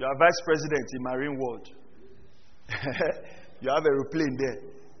 You are vice president in marine world. You have a airplane there.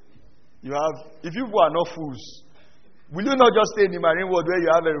 If you are not fools, will you not just stay in the marine world where you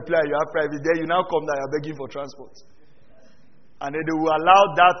have a reply, you have private, there you now come down, you're begging for transport. And then they will allow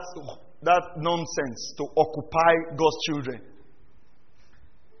that nonsense to occupy God's children.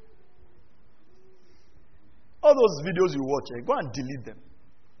 All those videos you watch, go and delete them.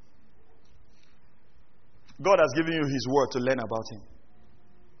 God has given you His word to learn about Him.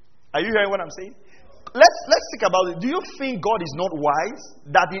 Are you hearing what I'm saying? Let's think about it. Do you think God is not wise?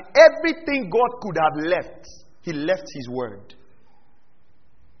 That in everything God could have left, He left His word.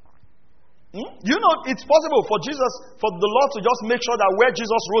 You know, it's possible for the Lord to just make sure that where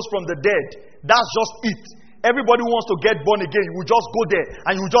Jesus rose from the dead, that's just it. Everybody wants to get born again. You will just go there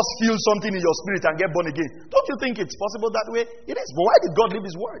and you will just feel something in your spirit and get born again. Don't you think it's possible that way? It is. But why did God leave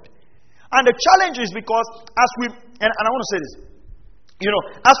His word? And the challenge is because and I want to say this.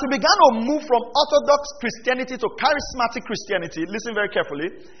 As we began to move from Orthodox Christianity to charismatic Christianity, listen very carefully,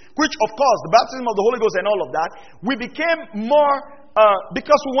 which of course, the baptism of the Holy Ghost and all of that, we became more,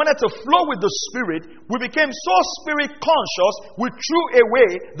 because we wanted to flow with the Spirit, we became so Spirit conscious, we threw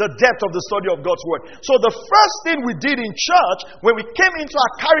away the depth of the study of God's Word. So the first thing we did in church, when we came into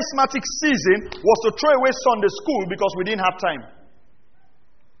our charismatic season, was to throw away Sunday school because we didn't have time.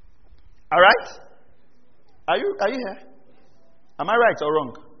 Alright? Are you here? Am I right or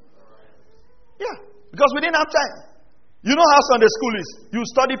wrong? Yeah, because we didn't have time. You know how Sunday school is. You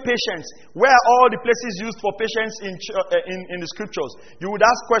study patience. Where are all the places used for patience in the scriptures? You would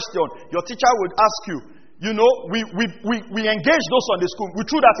ask question. Your teacher would ask you. We engaged those Sunday school. We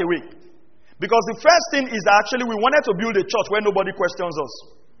threw that away. Because the first thing is that actually we wanted to build a church where nobody questions us.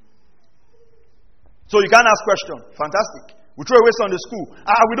 So you can't ask question. Fantastic. We throw away Sunday school.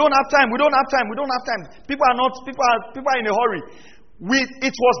 We don't have time. We don't have time. We don't have time. People are in a hurry.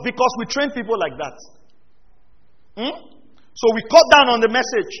 It was because we trained people like that. So we cut down on the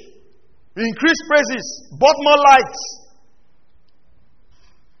message. We increased praises. Bought more lights.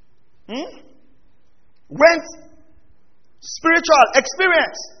 Went spiritual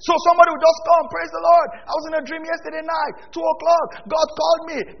experience. So somebody would just come, praise the Lord. I was in a dream yesterday night, 2 o'clock. God called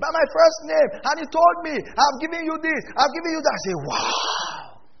me by my first name and He told me, I've given you this, I've given you that. I say,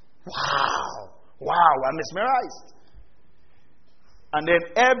 wow, I'm mesmerized. And then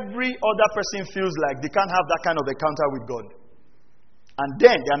every other person feels like they can't have that kind of encounter with God. And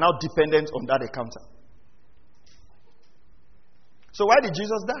then they are now dependent on that encounter. So why did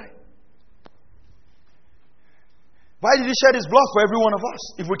Jesus die? Why did he shed his blood for every one of us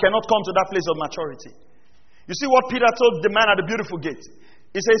if we cannot come to that place of maturity? You see what Peter told the man at the beautiful gate?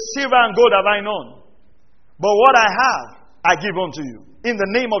 He says, silver and gold have I none, but what I have, I give unto you. In the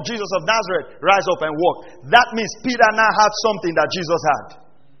name of Jesus of Nazareth, rise up and walk. That means Peter now had something that Jesus had.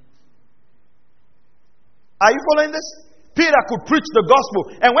 Are you following this? Peter could preach the gospel.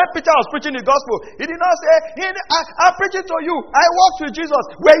 And when Peter was preaching the gospel, he did not say, I'm preaching to you. I walked with Jesus.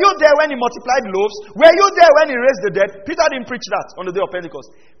 Were you there when he multiplied loaves? Were you there when he raised the dead? Peter didn't preach that on the day of Pentecost.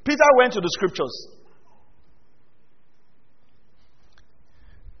 Peter went to the scriptures.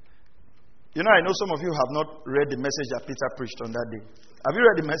 You know, I know some of you have not read the message that Peter preached on that day. Have you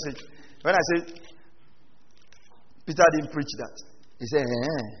read the message? When I say Peter didn't preach that, he said,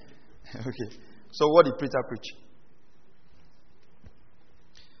 okay. So what did Peter preach?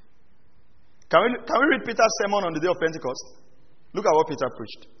 Can we read Peter's sermon on the day of Pentecost? Look at what Peter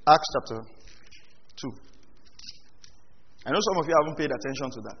preached. Acts chapter 2. I know some of you haven't paid attention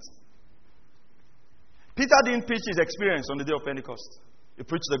to that. Peter didn't preach his experience on the day of Pentecost. He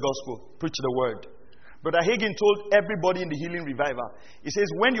preached the gospel, preached the word. Brother Hagin told everybody in the healing revival, he says,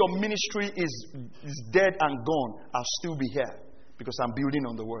 when your ministry is dead and gone, I'll still be here because I'm building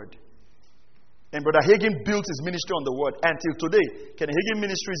on the word. And Brother Hagin built his ministry on the word. Until today, Kenneth Hagin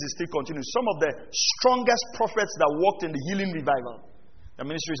Ministries is still continuing. Some of the strongest prophets that walked in the healing revival, their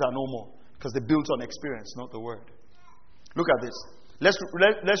ministries are no more because they built on experience, not the word. Look at this. Let's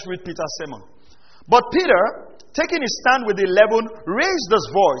read Peter's sermon. But Peter, taking his stand with the 11, raised his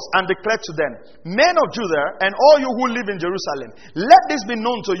voice and declared to them, men of Judah and all you who live in Jerusalem, let this be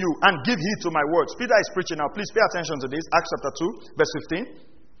known to you and give heed to my words. Peter is preaching now. Please pay attention to this. Acts chapter 2, verse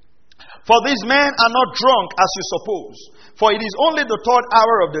 15. For these men are not drunk as you suppose, for it is only the third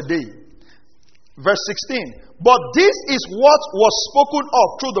hour of the day. Verse 16. But this is what was spoken of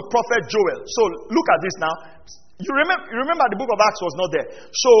through the prophet Joel. So look at this now. You remember the book of Acts was not there.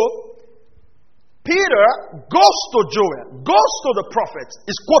 So Peter goes to Joel, goes to the prophet.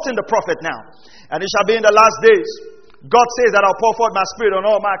 He's quoting the prophet now. And it shall be in the last days. God says that I'll pour forth my spirit on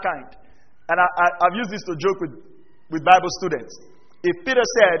all mankind. And I've used this to joke with Bible students. If Peter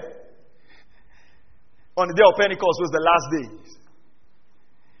said on the day of Pentecost was the last days,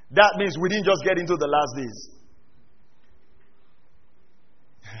 that means we didn't just get into the last days.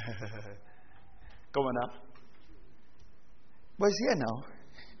 Come on now. But it's here now.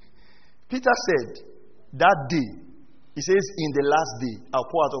 Peter said, that day, he says, in the last day, I'll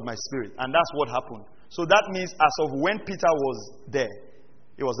pour out of my spirit. And that's what happened. So that means as of when Peter was there,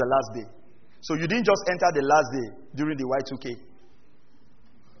 it was the last day. So you didn't just enter the last day during the Y2K.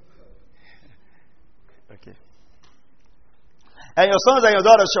 Okay. And your sons and your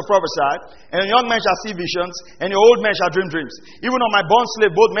daughters shall prophesy, and your young men shall see visions, and your old men shall dream dreams. Even on my bond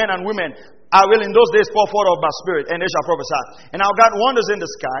slave, both men and women, I will in those days pour forth of my spirit, and they shall prophesy. And I'll grant wonders in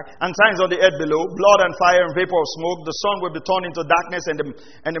the sky, and signs on the earth below, blood and fire and vapor of smoke. The sun will be turned into darkness,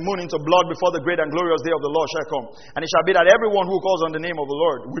 and the moon into blood before the great and glorious day of the Lord shall come. And it shall be that everyone who calls on the name of the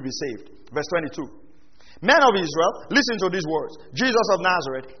Lord will be saved. Verse 22. Men of Israel, listen to these words. Jesus of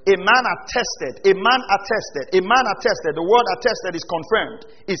Nazareth, a man attested. The word attested is confirmed,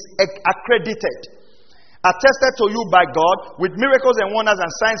 is accredited. Attested to you by God with miracles and wonders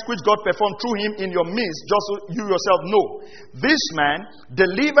and signs which God performed through him in your midst, just so you yourself know. This man,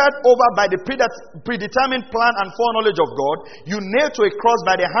 delivered over by the predetermined plan and foreknowledge of God, you nailed to a cross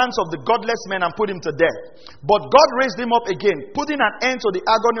by the hands of the godless men and put him to death. But God raised him up again, putting an end to the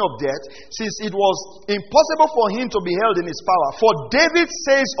agony of death, since it was impossible for him to be held in his power. For David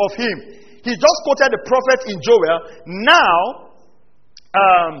says of him, he just quoted the prophet in Joel. Now,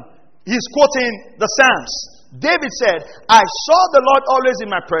 he's quoting the Psalms. David said, I saw the Lord always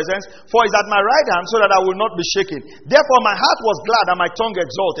in my presence, for he's at my right hand, so that I will not be shaken. Therefore my heart was glad and my tongue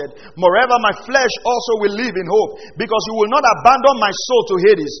exalted. Moreover, my flesh also will live in hope, because you will not abandon my soul to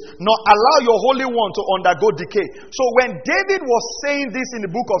Hades, nor allow your Holy One to undergo decay. So when David was saying this in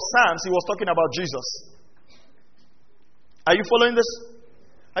the book of Psalms, he was talking about Jesus. Are you following this?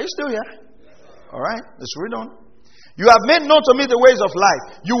 Are you still here? All right, let's read on. You have made known to me the ways of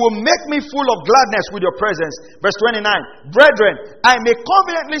life. You will make me full of gladness with your presence. Verse 29. Brethren, I may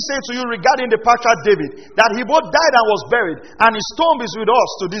confidently say to you regarding the patriarch David, that he both died and was buried, and his tomb is with us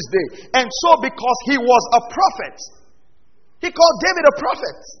to this day. And so because he was a prophet, he called David a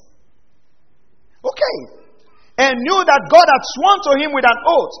prophet. Okay. And knew that God had sworn to him with an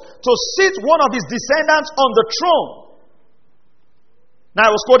oath to sit one of his descendants on the throne. Now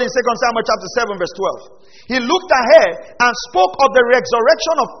I was quoting 2 Samuel chapter 7 verse 12. He looked ahead and spoke of the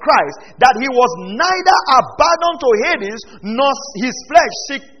resurrection of Christ, that he was neither abandoned to Hades, nor his flesh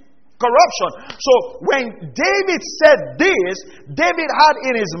sick corruption. So when David said this, David had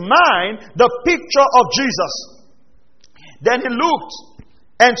in his mind the picture of Jesus. Then he looked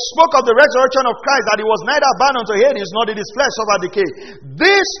and spoke of the resurrection of Christ, that he was neither abandoned to Hades, nor did his flesh suffer decay.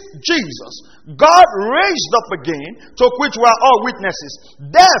 This Jesus God raised up again, to which we are all witnesses.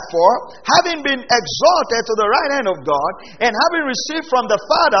 Therefore, having been exalted to the right hand of God, and having received from the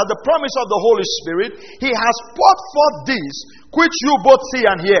Father the promise of the Holy Spirit, he has poured forth this, which you both see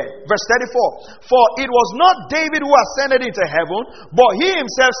and hear. Verse 34. For it was not David who ascended into heaven, but he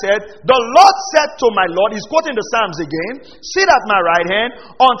himself said, the Lord said to my Lord, he's quoting the Psalms again, sit at my right hand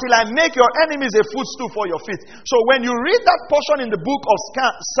until I make your enemies a footstool for your feet. So when you read that portion in the book of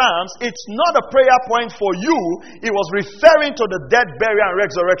Psalms, it's not a prayer point for you. It was referring to the death, burial, and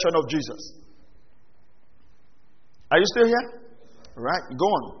resurrection of Jesus. Are you still here? Right, go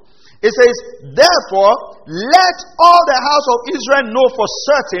on. It says, therefore, let all the house of Israel know for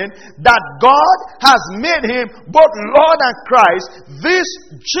certain that God has made him both Lord and Christ, this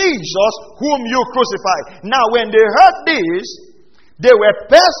Jesus whom you crucified. Now, when they heard this, they were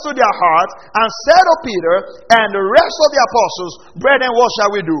pierced to their hearts and said to Peter and the rest of the apostles, brethren, what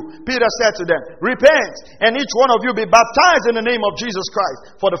shall we do? Peter said to them, repent, and each one of you be baptized in the name of Jesus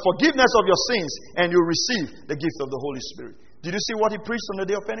Christ for the forgiveness of your sins, and you receive the gift of the Holy Spirit. Did you see what he preached on the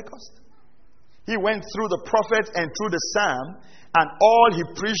day of Pentecost? He went through the prophets and through the psalm, and all he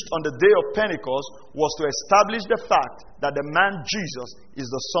preached on the day of Pentecost was to establish the fact that the man Jesus is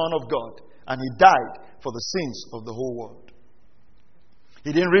the Son of God, and he died for the sins of the whole world. He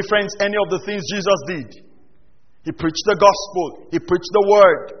didn't reference any of the things Jesus did. He preached the gospel. He preached the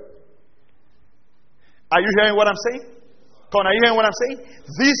word. Are you hearing what I'm saying? Come on, are you hearing what I'm saying?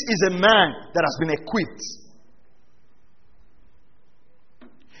 This is a man that has been equipped.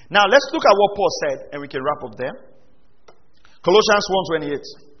 Now let's look at what Paul said, and we can wrap up there. Colossians 1:28.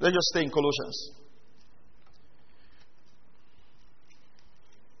 Let's just stay in Colossians.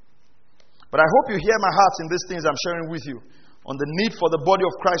 But I hope you hear my heart in these things I'm sharing with you, on the need for the body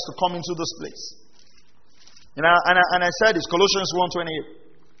of Christ to come into this place. And I said this, Colossians 1:28.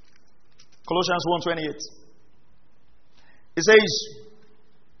 Colossians 1:28. It says,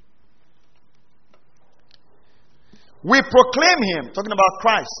 we proclaim him, talking about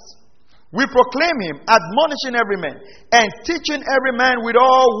Christ. We proclaim him, admonishing every man, and teaching every man with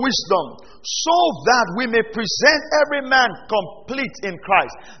all wisdom, so that we may present every man complete in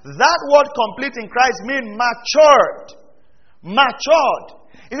Christ. That word complete in Christ means matured. Matured.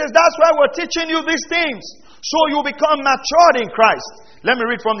 He says, that's why we're teaching you these things, so you become matured in Christ. Let me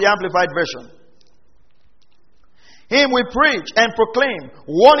read from the Amplified Version. Him we preach and proclaim,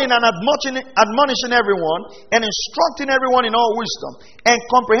 warning and admonishing everyone, and instructing everyone in all wisdom, and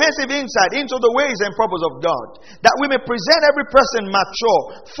comprehensive insight into the ways and purpose of God, that we may present every person mature,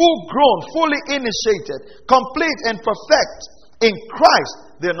 full grown, fully initiated, complete and perfect in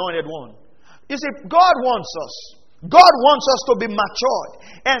Christ, the Anointed One. You see, God wants us. God wants us to be matured.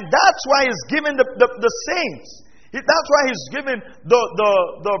 And that's why He's given the saints. That's why He's given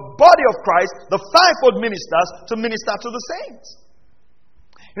the body of Christ, the fivefold ministers, to minister to the saints.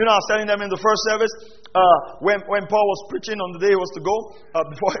 You know, I was telling them in the first service, when Paul was preaching on the day he was to go,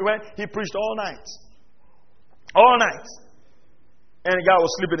 before he went, he preached all night. All night. And the guy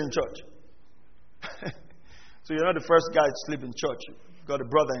was sleeping in church. So you're not the first guy to sleep in church. You've got a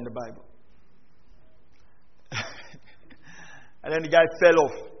brother in the Bible. And then the guy fell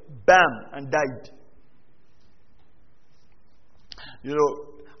off, bam, and died. You know,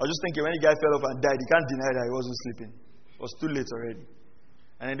 I was just thinking, when the guy fell off and died, he can't deny that he wasn't sleeping. It was too late already.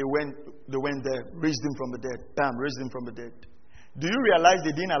 And then they went there, raised him from the dead. Bam, raised him from the dead. Do you realize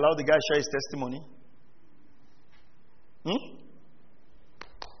they didn't allow the guy to share his testimony?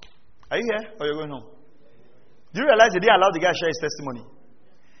 Are you here or you're going home? Do you realize they didn't allow the guy to share his testimony?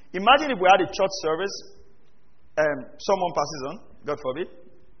 Imagine if we had a church service, someone passes on, God forbid,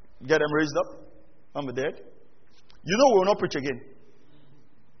 get them raised up from the dead. You know we will not preach again.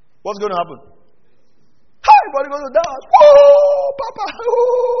 What's going to happen? Everybody going to dance. Whoa, Papa.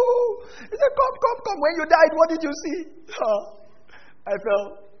 Whoa. He said, come. When you died, what did you see? I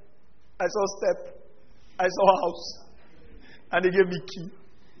fell. I saw step. I saw house. And they gave me key.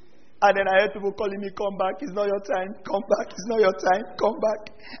 And then I heard people calling me, come back. It's not your time. Come back. It's not your time. Come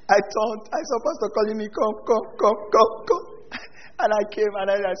back. I turned. I saw Pastor calling me, come. And I came and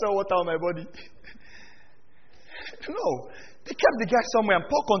I saw water on my body. No. They kept the guy somewhere and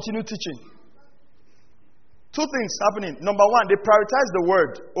Paul continued teaching. Two things happening. Number one, they prioritized the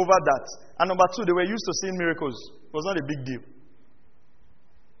word over that. And number two, they were used to seeing miracles. It was not a big deal.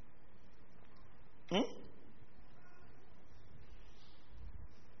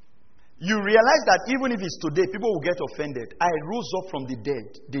 You realize that even if it's today, people will get offended. I rose up from the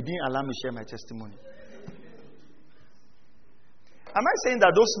dead. They didn't allow me to share my testimony. Am I saying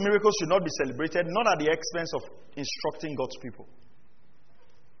that those miracles should not be celebrated, not at the expense of instructing God's people?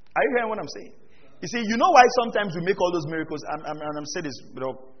 Are you hearing what I'm saying? You see, you know why sometimes we make all those miracles? I'm saying this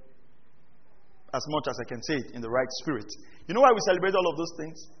as much as I can say it in the right spirit. You know why we celebrate all of those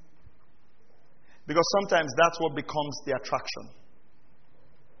things? Because sometimes that's what becomes the attraction.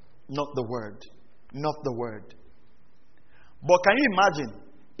 Not the word. Not the word. But can you imagine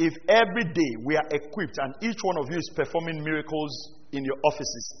if every day we are equipped and each one of you is performing miracles in your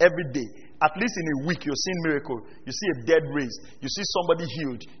offices every day? At least in a week you're seeing miracle. You see a dead raised. You see somebody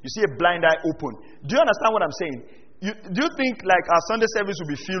healed. You see a blind eye open. Do you understand what I'm saying? Do you think like our Sunday service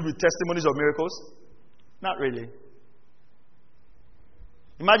will be filled with testimonies of miracles? Not really.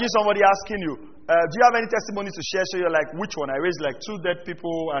 Imagine somebody asking you, do you have any testimonies to share? So you're like, which one? I raised like 2 dead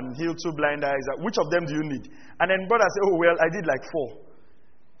people and healed 2 blind eyes. Which of them do you need? And then brother say, oh well, I did like 4.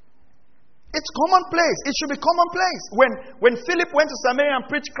 It's commonplace. It should be commonplace. When Philip went to Samaria and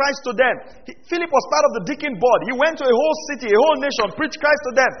preached Christ to them, Philip was part of the deacon board. He went to a whole city, a whole nation, preached Christ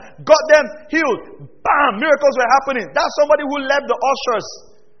to them, got them healed. Bam! Miracles were happening. That's somebody who left the ushers,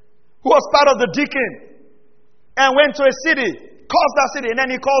 who was part of the deacon, and went to a city. Calls that city, and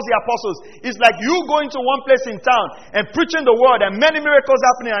then he calls the apostles. It's like you going to one place in town and preaching the word and many miracles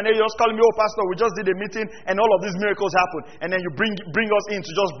happening, and then you just calling me, oh pastor, we just did a meeting and all of these miracles happen. And then you bring us in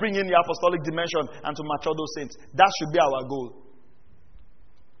to just bring in the apostolic dimension and to mature those saints. That should be our goal.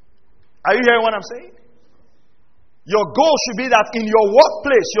 Are you hearing what I'm saying? Your goal should be that in your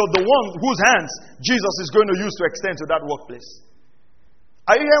workplace, you're the one whose hands Jesus is going to use to extend to that workplace.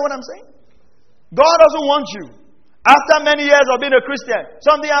 Are you hearing what I'm saying? God doesn't want you. After many years of being a Christian,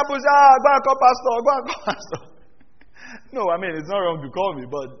 something happens, go and call pastor. No, I mean, it's not wrong to call me,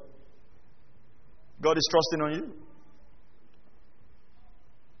 but God is trusting on you.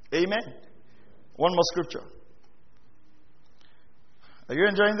 Amen. One more scripture. Are you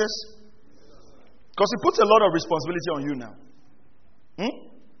enjoying this? Because it puts a lot of responsibility on you now.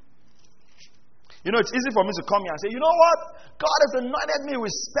 You know, it's easy for me to come here and say, you know what? God has anointed me with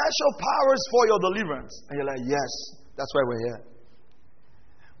special powers for your deliverance. And you're like, yes, that's why we're here.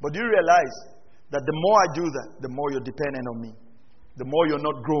 But do you realize that the more I do that, the more you're dependent on me. The more you're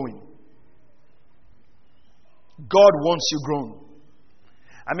not growing. God wants you grown.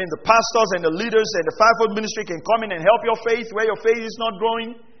 I mean, the pastors and the leaders and the fivefold ministry can come in and help your faith where your faith is not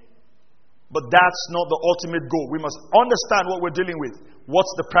growing. But that's not the ultimate goal. We must understand what we're dealing with.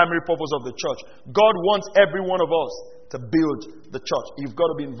 What's the primary purpose of the church? God wants every one of us to build the church. You've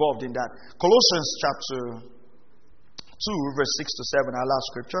got to be involved in that. Colossians chapter 2, verse 6 to 7, our last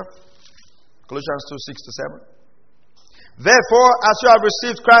scripture. Colossians 2, 6 to 7. Therefore, as you have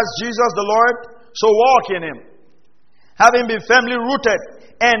received Christ Jesus the Lord, so walk in Him, having been firmly rooted,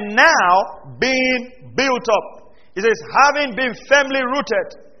 and now being built up. It says, having been firmly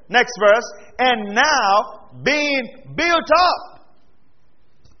rooted. Next verse. And now being built up.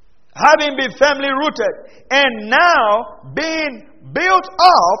 Having been firmly rooted. And now being built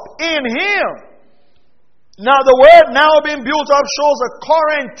up in Him. Now the word now being built up shows a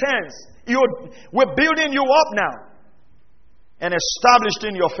current tense. We're building you up now. And established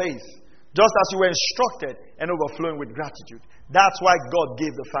in your faith. Just as you were instructed and overflowing with gratitude. That's why God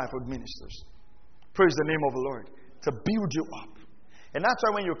gave the fivefold ministers. Praise the name of the Lord. To build you up. And that's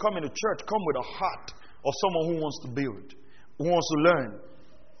why when you come into church, come with a heart of someone who wants to build, who wants to learn.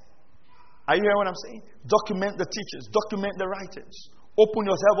 Are you hearing what I'm saying? Document the teachers, document the writers. Open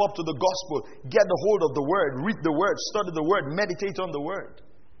yourself up to the gospel. Get the hold of the word, read the word, study the word, meditate on the word.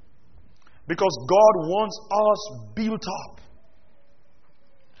 Because God wants us built up.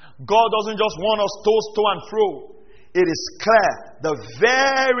 God doesn't just want us tossed to and fro. It is clear, the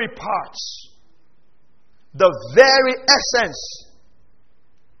very parts, the very essence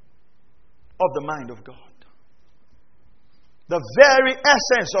of the mind of God. The very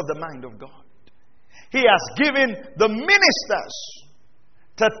essence of the mind of God. He has given the ministers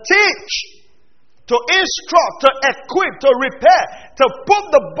to teach, to instruct, to equip, to repair, to put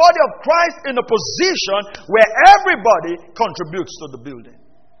the body of Christ in a position where everybody contributes to the building.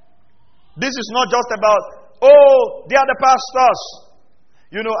 This is not just about, oh, they are the pastors.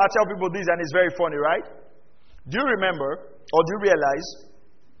 You know, I tell people this and it's very funny, right? Do you remember or do you realize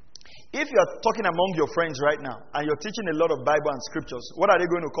if you're talking among your friends right now and you're teaching a lot of Bible and scriptures, what are they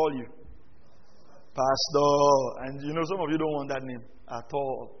going to call you? Pastor. And you know, some of you don't want that name at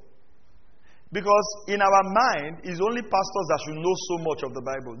all. Because in our mind, it's only pastors that should know so much of the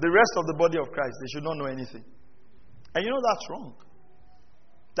Bible. The rest of the body of Christ, they should not know anything. And you know that's wrong.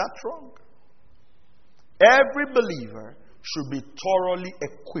 That's wrong. Every believer should be thoroughly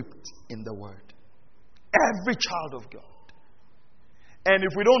equipped in the Word. Every child of God. And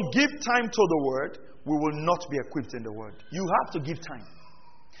if we don't give time to the Word, we will not be equipped in the Word. You have to give time.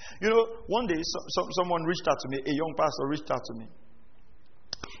 You know, one day someone reached out to me, a young pastor reached out to me.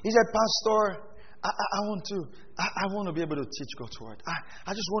 He said, Pastor, I want to be able to teach God's Word.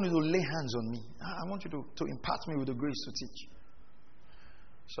 I just want you to lay hands on me. I want you to impart me with the grace to teach.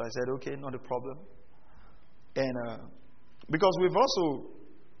 So I said, okay, not a problem. And because we've also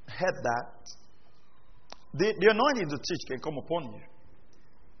heard that the anointing to teach can come upon you.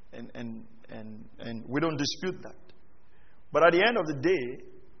 And we don't dispute that. But at the end of the day,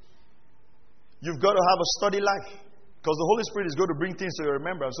 you've got to have a study life. Because the Holy Spirit is going to bring things to your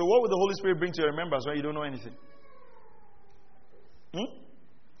remembrance. So what would the Holy Spirit bring to your remembrance when you don't know anything?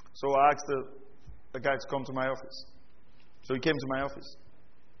 So I asked the guy to come to my office. So he came to my office.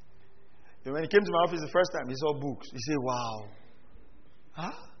 And when he came to my office the first time, he saw books. He said, wow.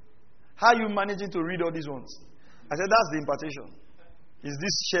 Huh? How are you managing to read all these ones? I said, that's the impartation. It's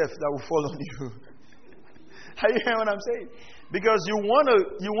this chef that will fall on you. Are you hearing what I'm saying? Because you want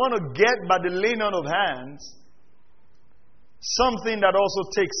to get by the laying on of hands something that also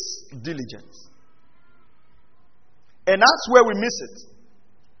takes diligence. And that's where we miss it.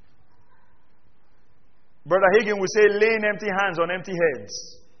 Brother Hagin will say, laying empty hands on empty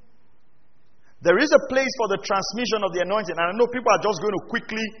heads. There is a place for the transmission of the anointing. And I know people are just going to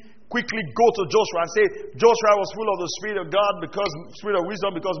quickly go to Joshua and say, Joshua was full of the Spirit of God, Spirit of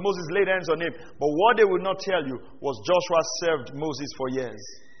wisdom, because Moses laid hands on him. But what they would not tell you was Joshua served Moses for years.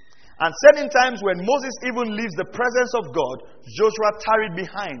 And certain times when Moses even leaves the presence of God, Joshua tarried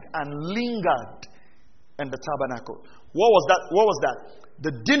behind and lingered in the tabernacle. What was that?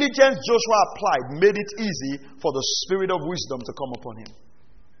 The diligence Joshua applied made it easy for the Spirit of wisdom to come upon him.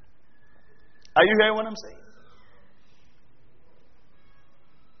 Are you hearing what I'm saying?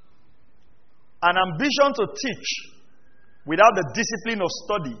 An ambition to teach without the discipline of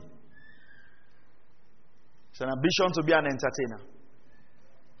study is an ambition to be an entertainer.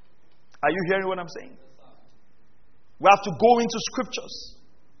 Are you hearing what I'm saying? We have to go into scriptures.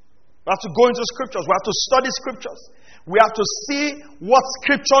 We have to go into scriptures. We have to study scriptures. We have to see what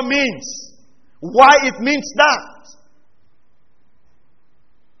scripture means, why it means that,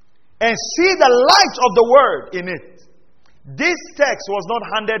 and see the light of the word in it. This text was not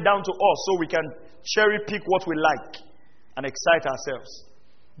handed down to us so we can cherry pick what we like and excite ourselves.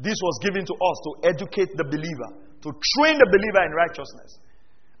 This was given to us to educate the believer, to train the believer in righteousness.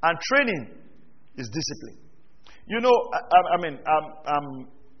 And training is discipline. You know,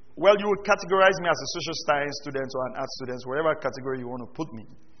 well, you would categorize me as a social science student or an art student, whatever category you want to put me.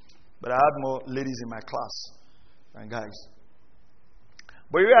 But I had more ladies in my class than guys.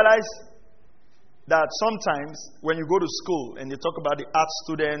 But you realize that sometimes when you go to school and you talk about the art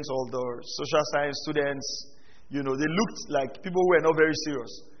students or the social science students, you know, they looked like people who were not very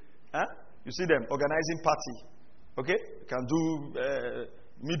serious. Huh? You see them organizing party. Okay? You can do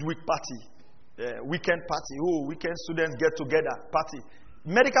midweek party, weekend party. Oh, weekend students get together, party.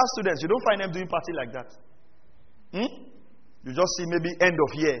 Medical students, you don't find them doing party like that. You just see maybe end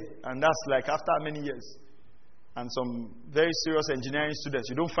of year, and that's like after how many years? And some very serious engineering students,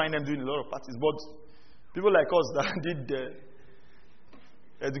 you don't find them doing a lot of parties. But people like us that did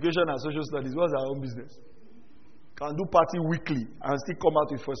education and social studies, what's our own business? Can do party weekly and still come out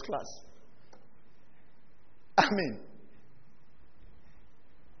with first class. I mean,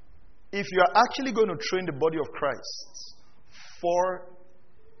 if you are actually going to train the body of Christ for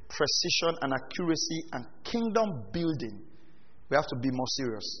precision and accuracy and kingdom building, we have to be more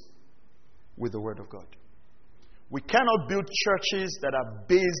serious with the Word of God. We cannot build churches that are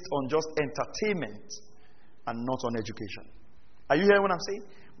based on just entertainment and not on education. Are you hearing what I'm saying?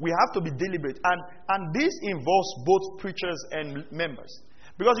 We have to be deliberate. And this involves both preachers and members.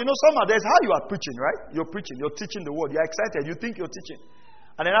 Because you know, there's how you are preaching, right? You're preaching, you're teaching the word, you're excited, you think you're teaching.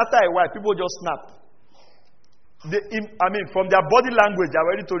 And then after a while, people just snap. From their body language, I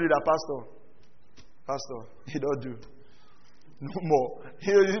already told you that, Pastor, he don't do. No more.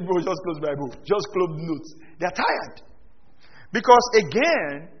 People just close Bible, just close notes. They're tired. Because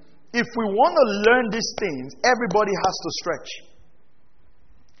again, if we want to learn these things, everybody has to stretch.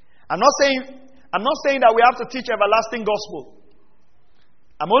 I'm not saying that we have to teach everlasting gospel.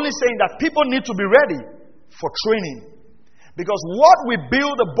 I'm only saying that people need to be ready for training. Because what we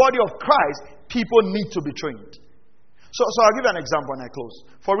build the body of Christ, people need to be trained. So I'll give you an example when I close.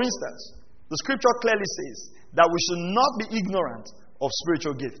 For instance, the scripture clearly says that we should not be ignorant of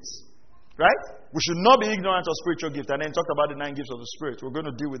spiritual gifts. Right? We should not be ignorant of spiritual gifts. And then talked about the 9 gifts of the Spirit. We're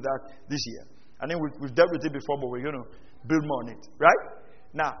going to deal with that this year. And then we've dealt with it before, but we're going to build more on it. Right?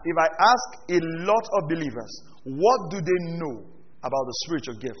 Now, if I ask a lot of believers, what do they know about the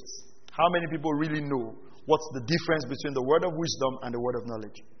spiritual gifts? How many people really know what's the difference between the word of wisdom and the word of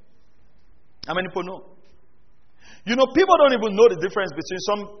knowledge? How many people know? You know, people don't even know the difference between,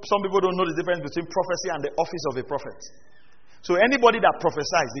 some people don't know the difference between prophecy and the office of a prophet. So anybody that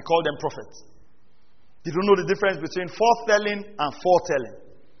prophesies, they call them prophets. They don't know the difference between foretelling and foretelling.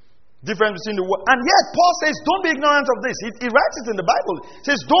 Difference between the word. And yet, Paul says, don't be ignorant of this. He writes it in the Bible.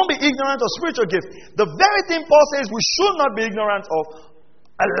 He says, don't be ignorant of spiritual gifts. The very thing Paul says we should not be ignorant of,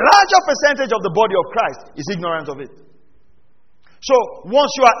 a larger percentage of the body of Christ is ignorant of it. So,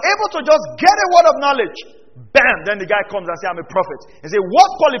 once you are able to just get a word of knowledge, bam, then the guy comes and says, I'm a prophet. He says, what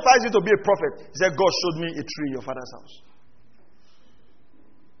qualifies you to be a prophet? He said, God showed me a tree in your father's house.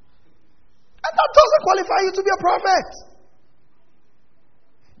 And that doesn't qualify you to be a prophet.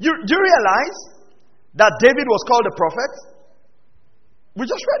 Do you realize that David was called a prophet? We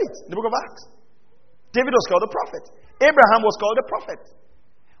just read it in the book of Acts. David was called a prophet. Abraham was called a prophet.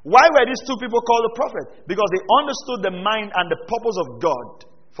 Why were these two people called a prophet? Because they understood the mind and the purpose of God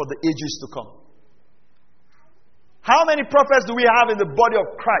for the ages to come. How many prophets do we have in the body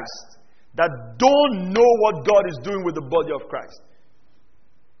of Christ that don't know what God is doing with the body of Christ?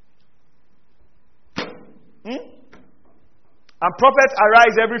 And prophets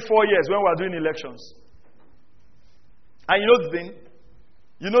arise every 4 years when we are doing elections. And you know the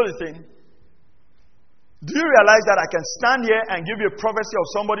thing? Do you realize that I can stand here and give you a prophecy of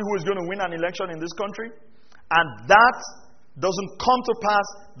somebody who is going to win an election in this country? And that doesn't come to pass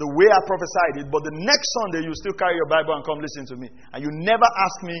the way I prophesied it. But the next Sunday, you still carry your Bible and come listen to me. And you never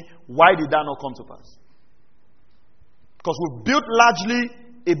ask me, why did that not come to pass? Because we've built largely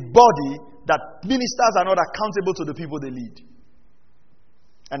a body that ministers are not accountable to the people they lead.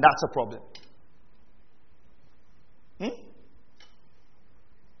 And that's a problem.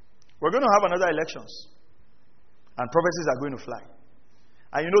 We're going to have another elections. And prophecies are going to fly.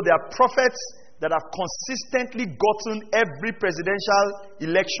 And you know, there are prophets that have consistently gotten every presidential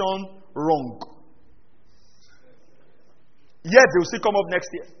election wrong. Yet they will still come up next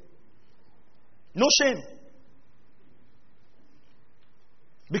year. No shame.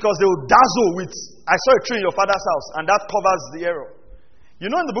 Because they will dazzle with, I saw a tree in your father's house, and that covers the error. You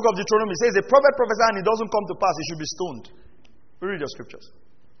know, in the book of Deuteronomy, it says, a prophet prophesies and it doesn't come to pass, he should be stoned. Read your scriptures.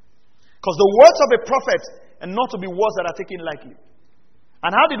 Because the words of a prophet are not to be words that are taken lightly. And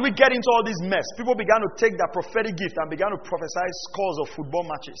how did we get into all this mess? People began to take their prophetic gift and began to prophesy scores of football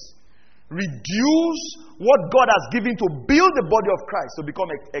matches. Reduce what God has given to build the body of Christ to become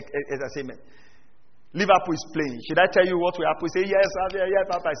entertainment. Liverpool is playing. Should I tell you what will happen? Say, yes,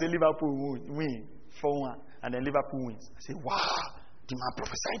 Papa. I say, Liverpool will win 4-1. And then Liverpool wins. I say, wow, the man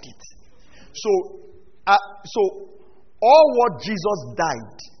prophesied it. So all what Jesus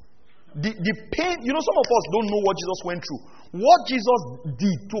died, the pain, you know, some of us don't know what Jesus went through. What Jesus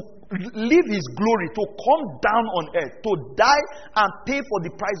did to leave his glory, to come down on earth, to die and pay for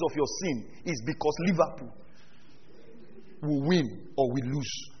the price of your sin is because Liverpool will win or will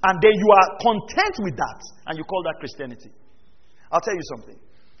lose. And then you are content with that and you call that Christianity. I'll tell you something.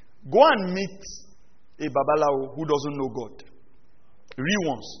 Go and meet a Babalawo who doesn't know God. Real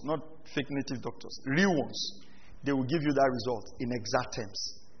ones, not fake native doctors. Real ones. They will give you that result in exact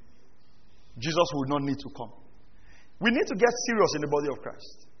terms. Jesus will not need to come. We need to get serious in the body of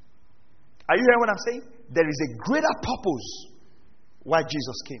Christ. Are you hearing what I'm saying? There is a greater purpose why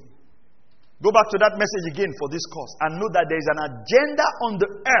Jesus came. Go back to that message again for this course and know that there is an agenda on the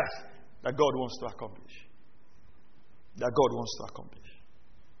earth that God wants to accomplish. That God wants to accomplish.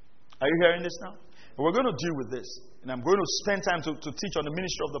 Are you hearing this now? And we're going to deal with this. And I'm going to spend time to teach on the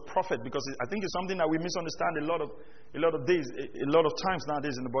ministry of the prophet because I think it's something that we misunderstand a lot of times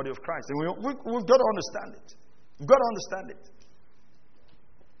nowadays in the body of Christ. And we've got to understand it. We've got to understand it.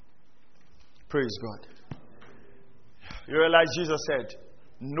 Praise God. You realize Jesus said,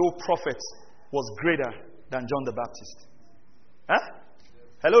 no prophet was greater than John the Baptist. Huh?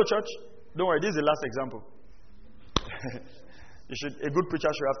 Hello, church. Don't worry, this is the last example. A good preacher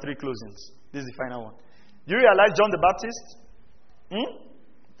should have 3 closings. This is the final one. Do you realize John the Baptist?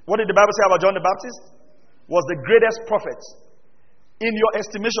 What did the Bible say about John the Baptist? Was the greatest prophet. In your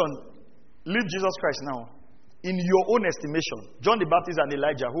estimation, leave Jesus Christ now. In your own estimation, John the Baptist and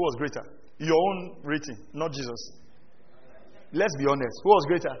Elijah, who was greater? Your own rating, not Jesus. Let's be honest. Who was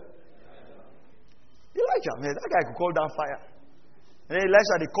greater? Elijah, man. That guy could call down fire. And then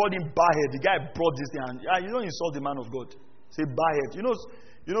Elisha, they called him Barhead. The guy brought this thing. And you don't insult the man of God. Say Barhead. You know,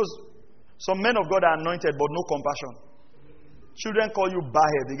 Some men of God are anointed, but no compassion. Children call you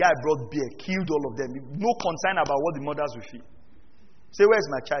Bahead. The guy brought beer, killed all of them. No concern about what the mothers will feel. Say, where's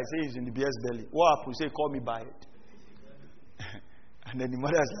my child? Say, he's in the beer's belly. What happened? Say, call me Bahead. And then the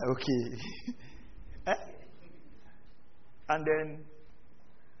mother's like, okay. And then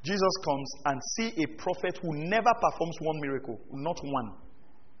Jesus comes and see a prophet who never performs one miracle. Not one.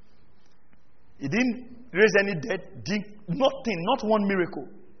 He didn't raise any dead. Nothing. Not one miracle.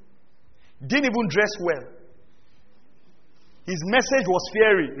 Didn't even dress well. His message was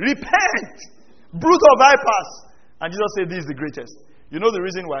fiery. Repent! Brood of vipers! And Jesus said, this is the greatest. You know the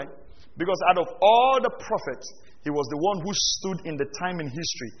reason why? Because out of all the prophets, he was the one who stood in the time in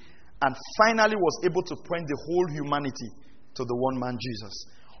history and finally was able to point the whole humanity to the one man Jesus.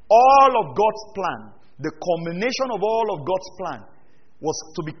 All of God's plan, the culmination of all of God's plan, was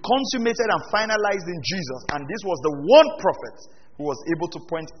to be consummated and finalized in Jesus. And this was the one prophet who was able to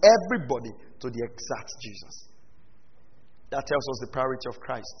point everybody to the exact Jesus. That tells us the priority of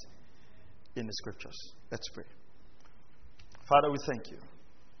Christ in the scriptures. Let's pray. Father, we thank you.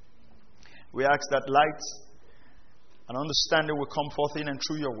 We ask that light and understanding will come forth in and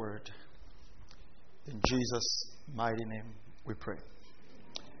through your word. In Jesus' mighty name we pray.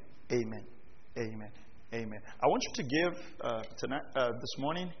 Amen. Amen. Amen. I want you to give tonight, this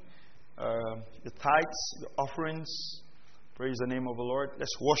morning, your tithes, your offerings. Praise the name of the Lord.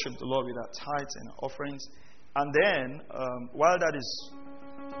 Let's worship the Lord with our tithes and our offerings. And then, while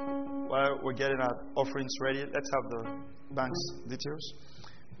we're getting our offerings ready, let's have the bank's details.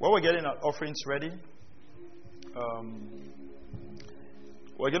 While we're getting our offerings ready,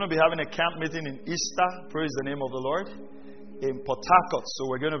 we're going to be having a camp meeting in Easter. Praise the name of the Lord. In Port Harcourt. So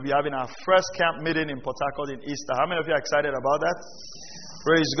we're going to be having our first camp meeting in Port Harcourt in Easter. How many of you are excited about that?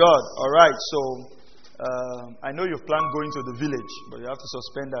 Praise God. All right. So I know you've planned going to the village, but you have to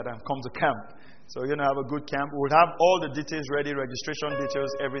suspend that and come to camp. So we're going to have a good camp. We'll have all the details ready, registration details,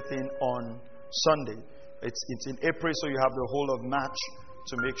 everything on Sunday. It's in April, so you have the whole of March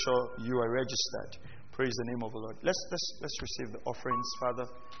to make sure you are registered. Praise the name of the Lord. Let's receive the offerings, Father.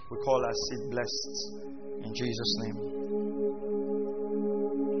 We call our seed blessed. In Jesus' name.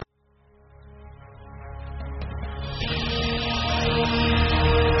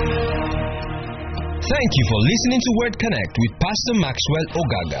 Thank you for listening to Word Connect with Pastor Maxwell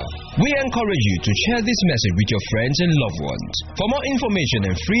Ogaga. We encourage you to share this message with your friends and loved ones. For more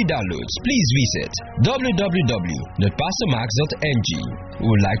information and free downloads, please visit www.pastormax.ng. We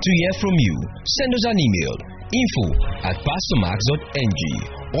would like to hear from you. Send us an email, info@pastormax.ng,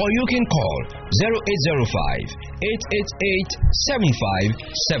 or you can call 0805 888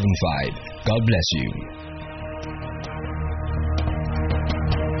 7575. God bless you.